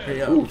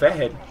 Yeah. Ooh,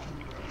 fathead.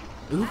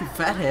 Ooh,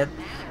 fathead.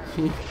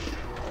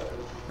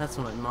 That's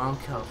what my mom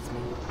calls me.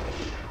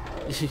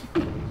 Leave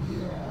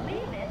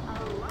it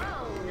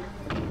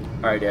alone.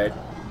 Alright, Dad.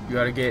 You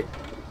gotta get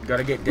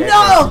Dad.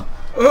 No!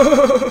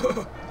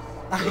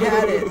 I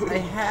had it. I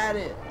had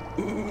it.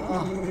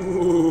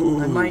 Oh.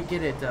 I might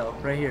get it though.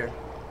 Right here.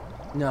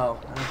 No,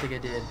 I don't think I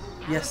did.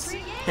 Yes.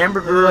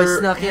 Hamburger. Oh, I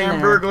snuck in there.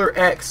 Hamburglar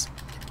X.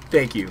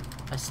 Thank you.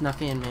 I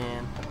snuck in,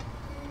 man.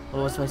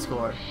 What was my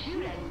score?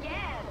 Shoot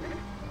again.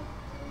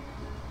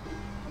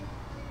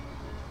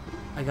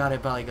 I got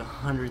it by like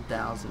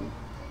 100,000.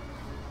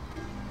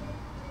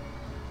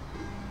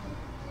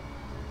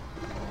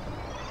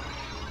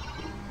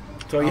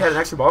 So you had an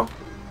extra ball?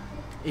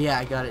 Yeah,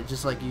 I got it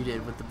just like you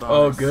did with the bonus.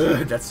 Oh,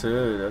 good. That's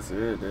it. That's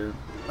it, dude.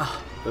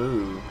 Ah.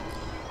 Ooh.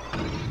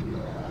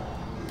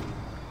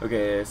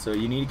 Okay, so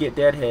you need to get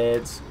dead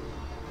heads,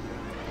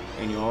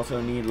 and you also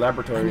need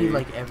laboratory. I need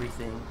like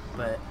everything,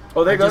 but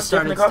oh, there I you go. just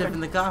Stiff in the started coffin. stiff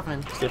in the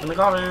coffin. Stiff in the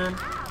coffin.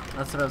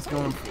 That's what I was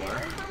going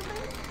for.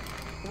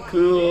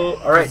 Cool.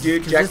 All right,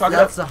 dude. 'Cause Jackpot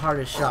that's up. the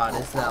hardest shot.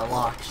 It's that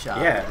lock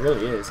shot. Yeah, it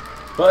really is.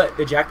 But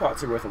the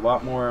jackpots are worth a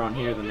lot more on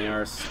here than they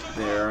are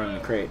in the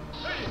crate,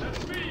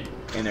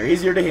 and they're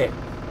easier to hit.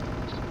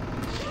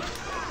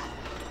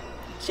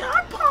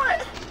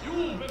 Jackpot!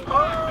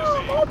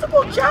 Oh,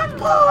 multiple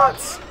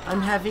jackpots!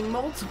 I'm having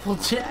multiple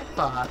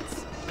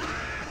jackpots.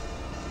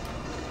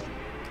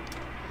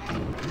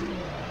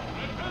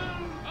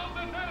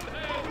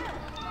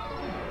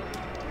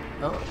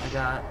 Oh, I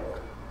got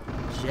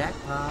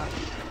jackpot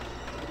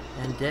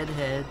and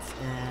deadheads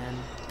and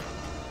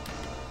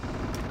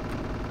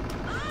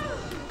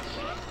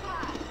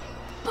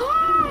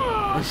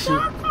oh,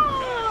 shoot.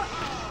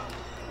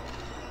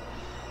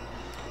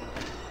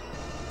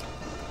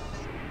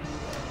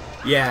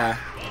 Yeah,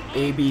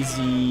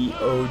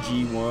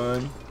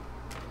 ABZOG1.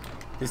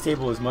 This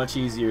table is much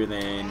easier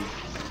than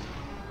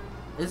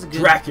This is good.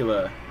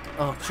 Dracula.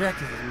 Oh,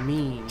 Dracula's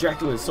mean.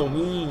 Dracula is so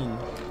mean.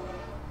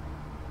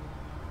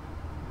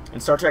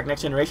 And Star Trek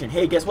Next Generation.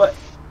 Hey, guess what?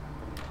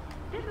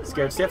 This is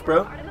Scared my stiff, favorite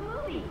bro. part of the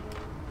movie.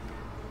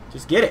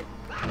 Just get it.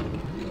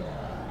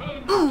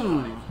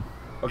 Mm.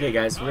 Okay,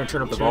 guys, we're gonna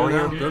turn up the Turn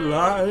up volume. the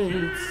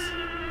lights.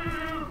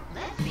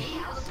 Let's see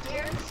how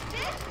scared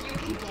stiff you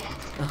can get.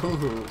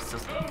 Oh, so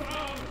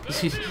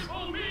This will scare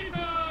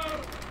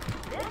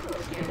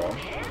the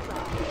pants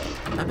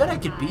off. I bet I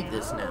could beat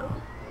this now.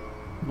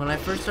 When I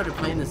first started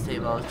playing this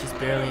table, I was just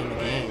barely in the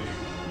game.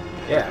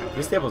 Yeah,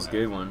 this table's a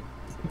good one.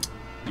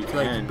 You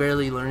Like can.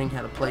 barely learning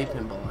how to play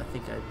pinball. I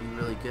think I'd be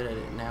really good at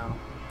it now.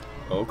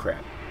 Oh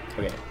crap.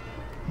 Okay.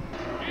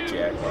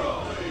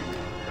 Jackpot.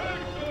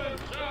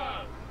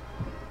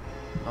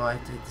 Oh, I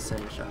have to hit the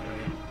center shot,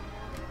 right?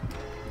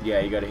 Yeah,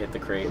 you gotta hit the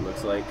crate,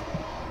 looks like.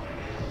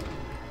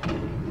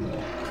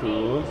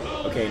 Cool.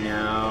 Okay,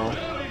 now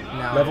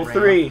Now level I ran.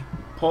 3.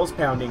 Pulse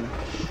pounding.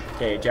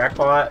 Okay,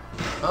 jackpot.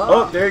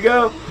 Oh, Oh, there you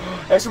go.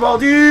 Extra ball,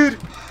 dude.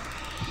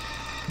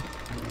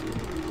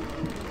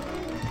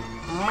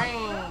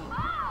 man.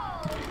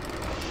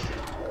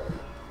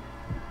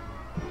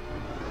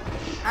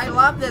 I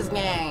love this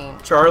game.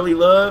 Charlie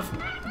Love.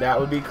 That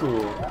would be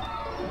cool.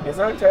 It's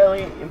not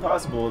entirely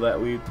impossible that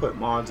we put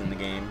mods in the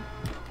game.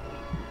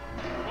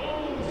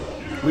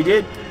 We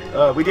did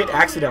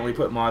accidentally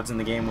put mods in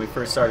the game when we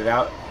first started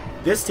out.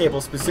 This table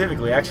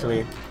specifically,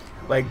 actually,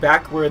 like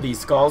back where the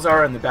skulls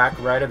are on the back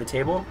right of the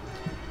table,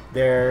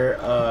 there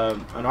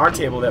on our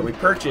table that we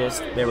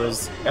purchased, there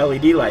was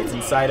LED lights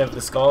inside of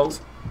the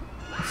skulls.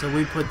 So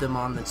we put them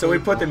on the So we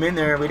put table. them in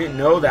there. We didn't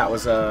know that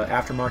was a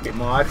aftermarket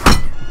mod,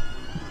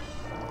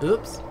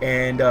 Oops.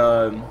 and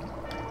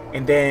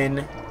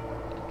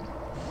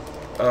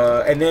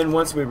then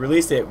once we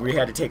released it, we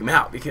had to take them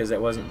out because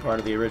that wasn't part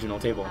of the original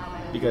table.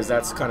 Because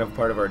that's kind of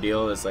part of our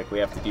deal. Is like we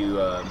have to do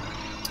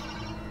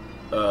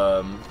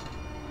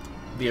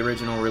the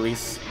original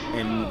release,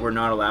 and we're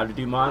not allowed to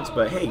do mods.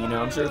 But hey, you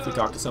know, I'm sure if we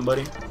talk to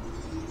somebody.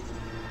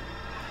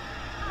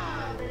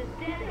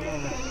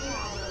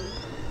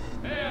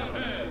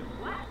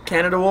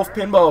 Canada Wolf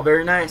Pinball,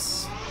 very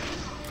nice.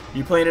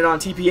 You playing it on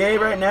TPA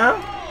right now?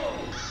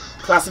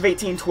 Class of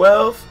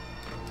 1812.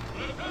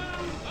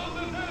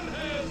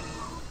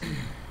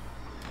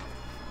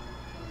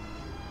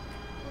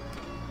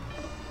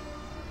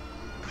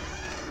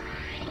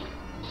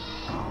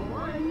 All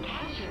one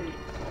captured.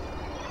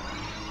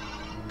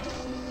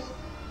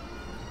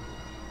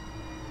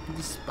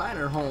 The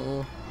spider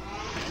hole.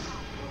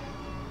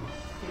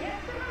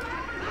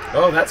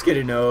 Oh, that's good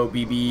to know.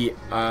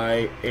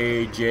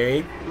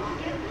 BBIAJ.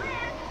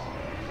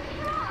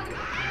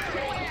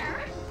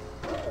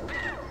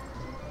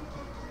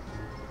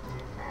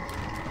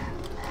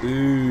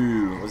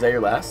 Ooh, was that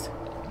your last?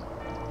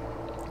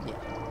 Yeah.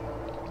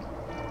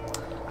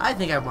 I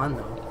think I won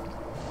though.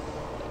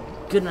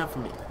 Good enough for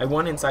me. I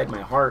won inside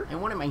my heart. I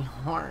won in my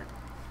heart.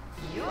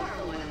 You're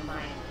one of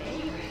my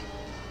favorites.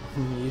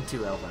 You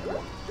too,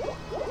 Elvira.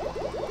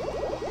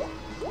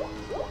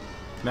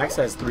 Max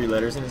has 3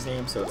 letters in his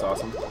name, so it's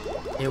awesome.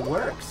 It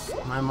works.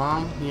 My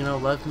mom, you know,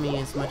 loved me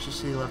as much as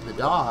she loved the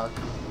dog.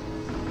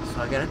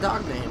 So I got a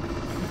dog name.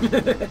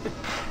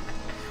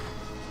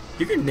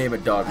 You can name a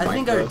dog. I Mike,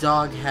 think our though.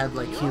 dog had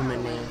like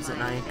human names,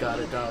 and I got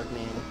a dog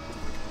name.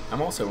 I'm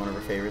also one of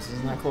her favorites.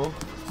 Isn't that cool?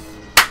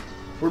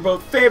 We're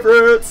both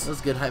favorites. That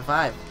was a good high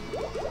five.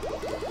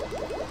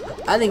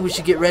 I think we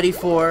should get ready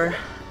for,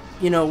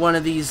 you know, one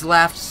of these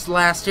last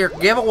year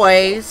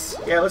giveaways.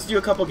 Yeah, let's do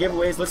a couple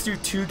giveaways. Let's do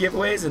 2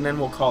 giveaways and then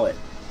we'll call it.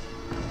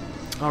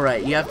 All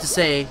right, you have to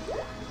say,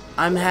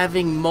 I'm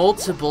having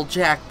multiple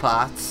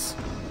jackpots.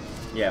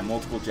 Yeah,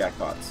 multiple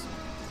jackpots.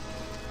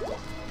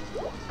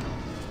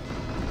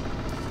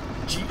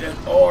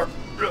 GNR.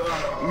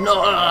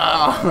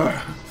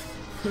 No.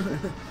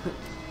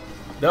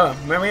 Duh,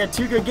 man, we had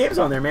 2 good games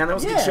on there, man. That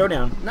was a Yeah, good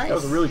showdown. nice. That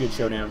was a really good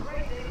showdown.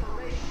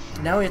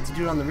 Now we have to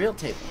do it on the real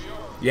table.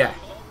 Yeah.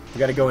 We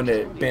gotta go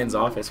into Ben's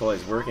office while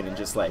he's working and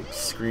just like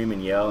scream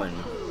and yell and...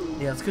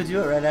 Yeah, let's go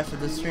do it right after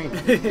the stream.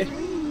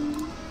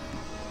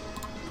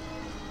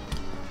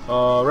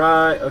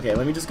 Alright, okay,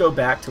 let me just go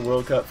back to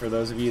World Cup for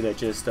those of you that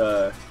just,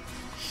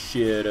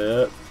 shut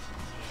up.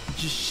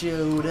 Just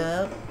showed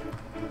up.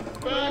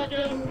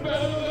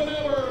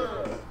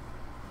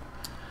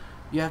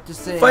 You have to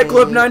say, Fight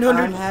Club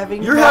 900, I'm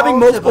having you're having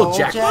multiple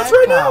jackpots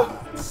right now?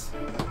 jackpots.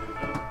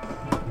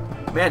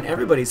 Man,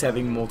 everybody's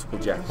having multiple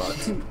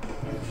jackpots.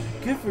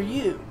 Good for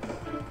you.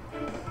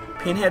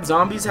 Pinhead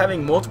Zombies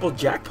having multiple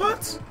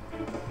jackpots?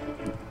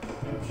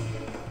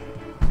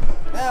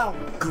 Ow.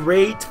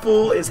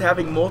 Grateful is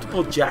having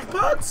multiple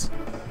jackpots?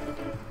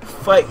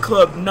 Fight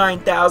Club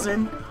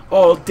 9000,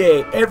 all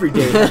day, every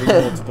day having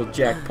multiple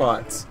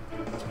jackpots.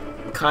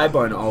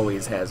 Kaibun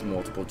always has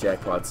multiple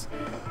jackpots.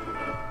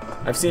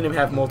 I've seen him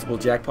have multiple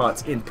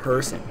jackpots in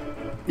person.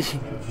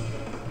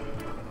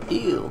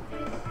 Ew.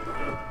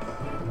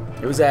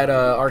 It was at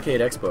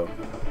Arcade Expo.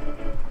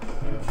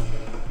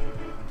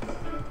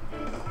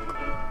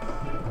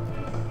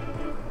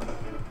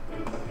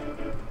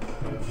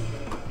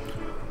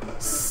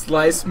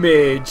 Slice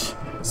Mage,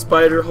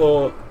 Spider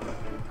Hole,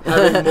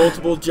 having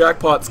multiple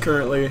jackpots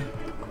currently.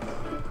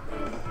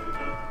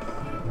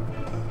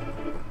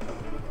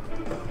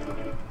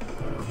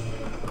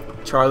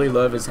 Charlie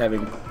Love is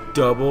having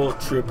double,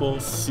 triple,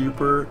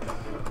 super,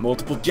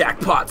 multiple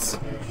jackpots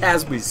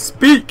as we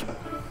speak.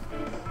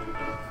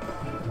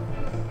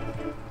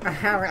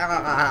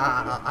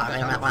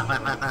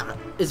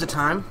 Is it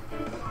time?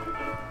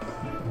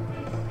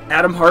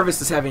 Adam Harvest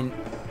is having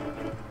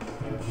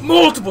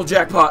multiple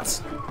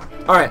jackpots.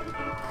 Alright.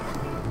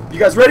 You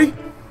guys ready?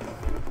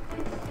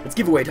 It's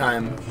giveaway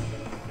time.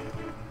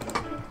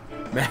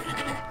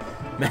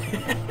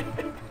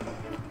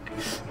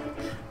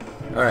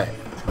 Alright.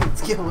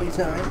 It's giveaway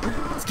time.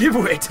 It's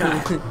giveaway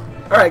time.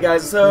 Alright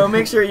guys, so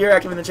make sure you're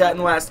active in the chat in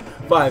the last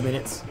 5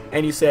 minutes.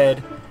 And you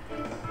said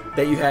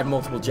that you had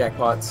multiple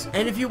jackpots.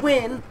 And if you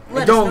win,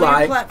 let don't us know lie.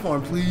 your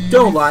platform, please.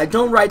 Don't lie.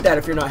 Don't write that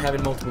if you're not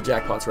having multiple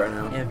jackpots right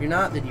now. And if you're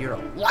not, then you're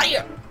a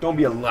liar. Don't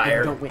be a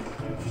liar. Don't win.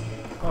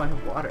 Oh, I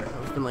have water. I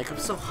was been like, I'm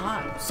so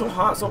hot. So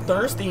hot, so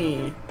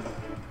thirsty.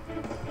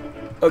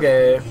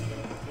 Okay.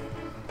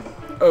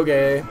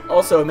 Okay.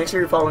 Also, make sure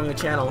you're following the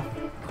channel.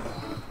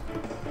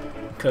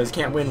 Because you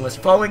can't win unless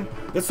you're following.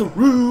 That's the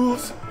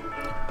rules.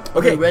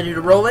 Okay. You ready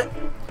to roll it?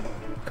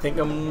 I think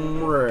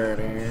I'm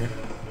ready.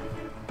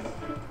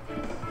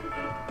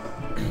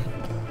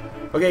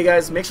 Okay,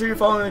 guys, make sure you're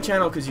following the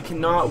channel because you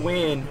cannot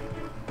win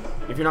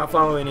if you're not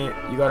following it.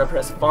 You gotta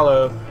press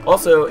follow.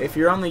 Also, if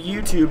you're on the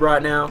YouTube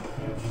right now,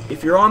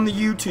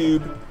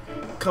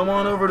 come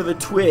on over to the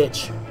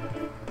Twitch.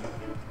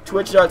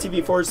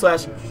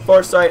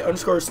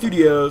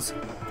 Twitch.tv/FarSight_Studios.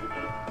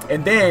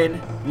 And then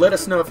let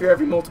us know if you're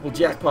having multiple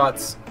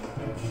jackpots.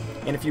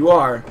 And if you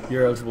are,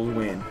 you're eligible to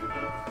win.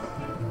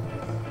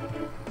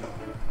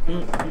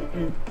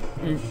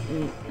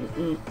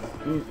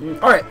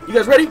 Alright, you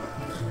guys ready?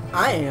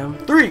 I am.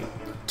 3,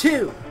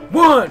 2,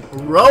 1,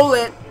 roll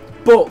it.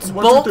 bolts.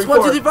 Bolts,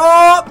 1, 2, 3, 4.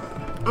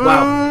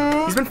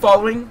 Wow, he's been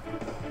following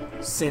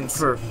since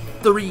For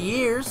 3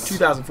 years.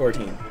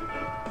 2014.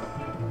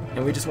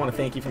 And we just want to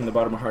thank you from the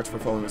bottom of our hearts for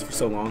following us for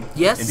so long.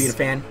 Yes. And being a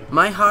fan.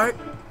 My heart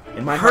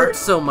And my hurts heart,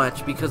 so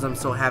much because I'm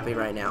so happy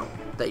right now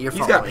that you're he's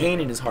following. got pain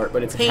in his heart,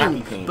 but it's a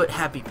happy pain. But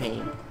happy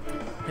pain.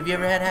 Have you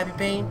ever had happy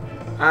pain?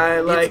 I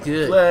like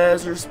good.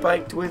 pleasure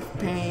spiked with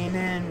pain,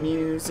 and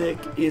music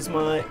is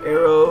my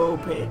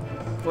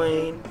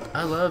aeroplane.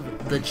 I love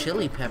the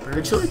chili peppers.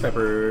 The chili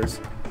peppers.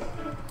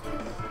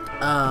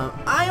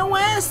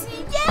 iOS,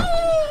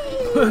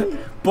 yay!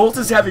 Bolt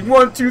is having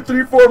 1, 2,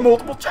 3, 4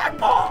 multiple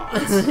jackpots.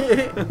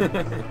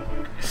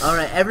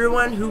 Alright,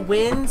 everyone who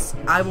wins,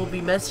 I will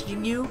be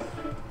messaging you.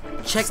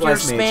 Check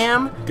Slice your Mage.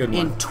 spam Good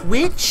in one.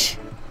 Twitch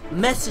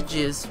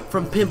messages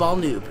from Pinball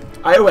Noob.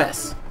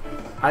 iOS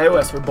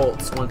for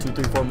bolts. 1, 2,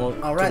 3, 4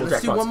 multiple Alright,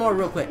 let's do jackpots. one more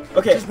real quick.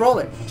 Okay. Just roll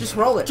it. Just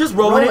roll it. Just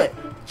rolling it.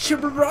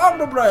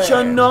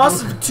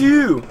 Chanos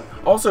 2.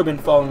 Also been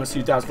following us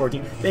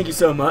 2014. Thank you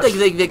so much. Thank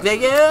you. We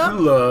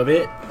love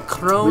it.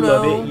 Chrono We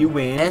love it. You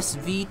win.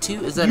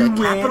 SV2. Is that You a win.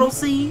 capital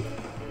C?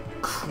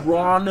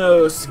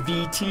 Kronos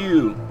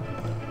V2.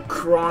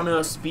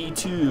 Kronos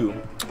V2.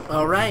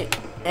 Alright.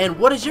 And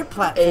what is your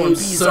platform,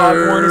 Abe's sir?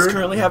 Zog 1 is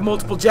currently have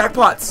multiple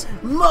jackpots.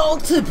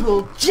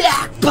 Multiple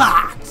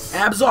jackpots!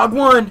 Abzog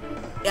 1.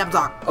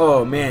 Abzog.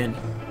 Oh, man.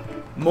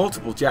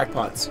 Multiple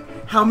jackpots.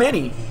 How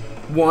many?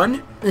 One?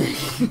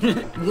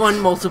 One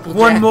multiple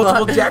One jackpot.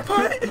 multiple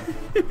jackpot?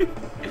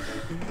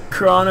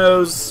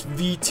 Chronos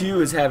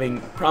V2 is having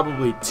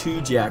probably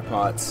 2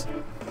 jackpots.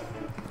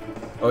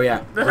 Oh,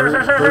 yeah.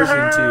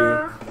 Version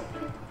 2.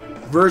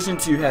 Version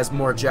 2 has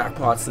more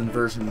jackpots than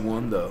version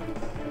 1, though.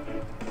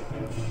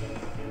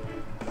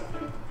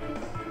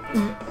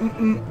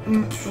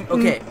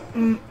 Okay.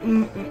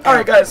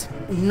 Alright, guys.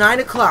 9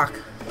 o'clock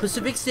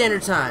Pacific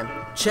Standard Time.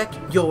 Check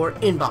your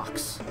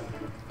inbox.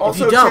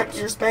 Also, you don't- check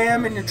your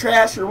spam and your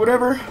trash or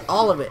whatever.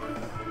 All of it.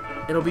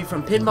 It'll be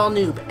from Pinball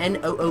Noob.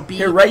 N-O-O-B.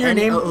 Here, write your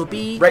name.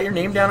 N-O-O-B. Write your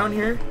name down on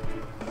here,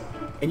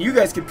 and you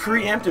guys could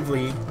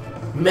preemptively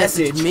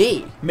Message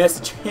me.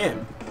 Message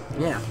him.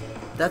 Yeah,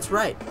 that's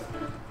right.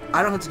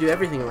 I don't have to do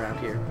everything around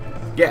here.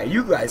 Yeah,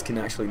 you guys can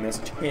actually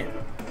message him.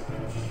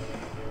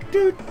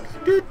 I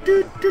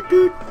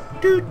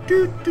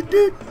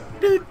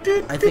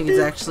think it's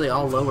actually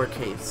all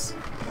lowercase.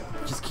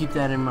 Just keep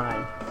that in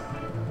mind.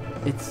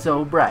 It's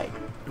so bright.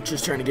 I'm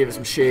just trying to give it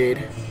some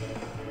shade.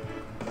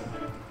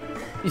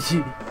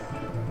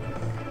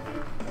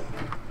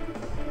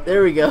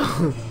 There we go.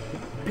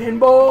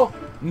 Pinball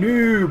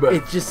noob.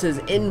 It just says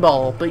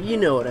inball, but you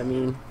know what I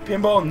mean.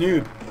 Pinball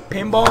noob.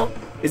 Pinball?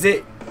 Is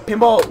it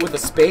pinball with a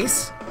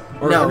space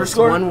or No,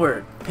 underscore? it's one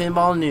word.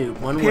 Pinball noob.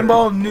 One word.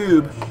 Pinball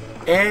noob.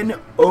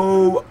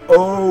 N-O-O-B.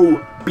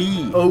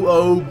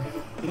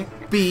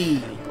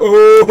 O-O-B.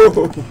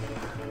 Oh.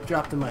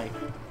 Drop the mic.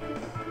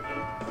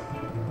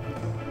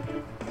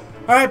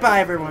 Alright, bye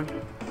everyone.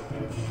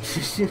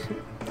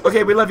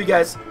 Okay, we love you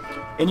guys.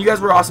 And you guys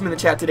were awesome in the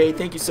chat today.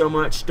 Thank you so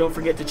much. Don't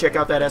forget to check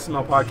out that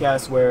SML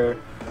podcast where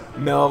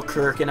Mel,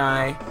 Kirk, and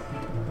I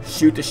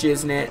shoot the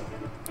shiznit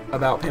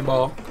about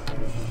pinball.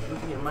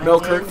 Mel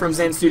Kirk from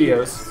Zen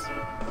Studios.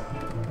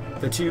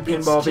 The 2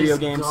 pinball video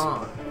games.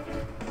 Gone.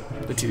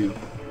 The 2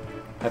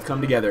 have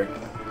come together.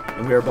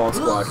 And we are Ball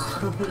Squad.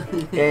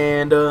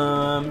 And,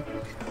 oh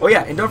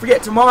yeah, and don't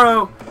forget,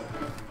 tomorrow,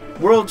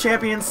 World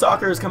Champions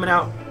Soccer is coming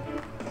out.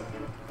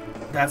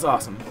 That's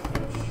awesome.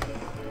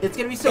 It's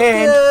gonna be so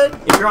And good.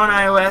 if you're on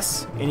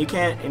iOS and you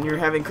can't, and you're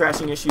having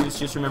crashing issues,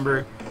 just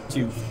remember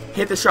to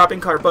hit the shopping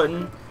cart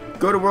button,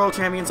 go to World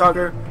Champion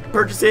Soccer,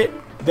 purchase it,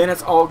 then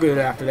it's all good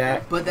after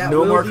that. But that no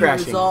will more be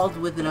crashing. resolved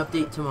with an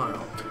update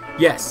tomorrow.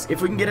 Yes,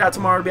 if we can get it out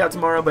tomorrow, it'll be out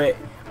tomorrow, but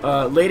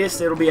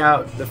latest it'll be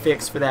out, the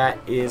fix for that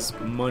is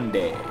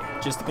Monday.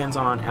 Just depends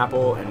on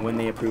Apple and when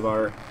they approve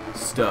our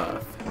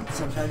stuff.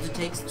 Sometimes it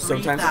takes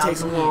 3,000 Sometimes it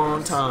takes a long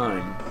years.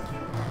 time.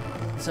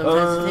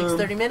 Sometimes it takes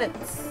 30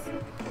 minutes.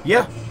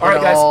 Yeah,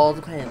 alright guys. It all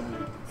depends.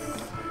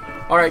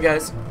 Alright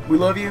guys, we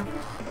love you.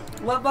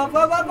 Wop, wop,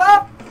 wop, wop,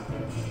 wop.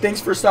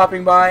 Thanks for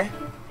stopping by.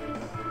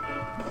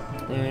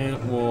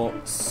 And we'll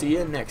see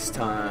you next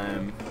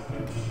time.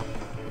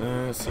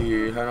 Let's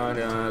see how do I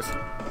do this.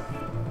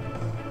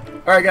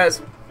 Alright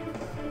guys.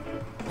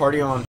 Party on.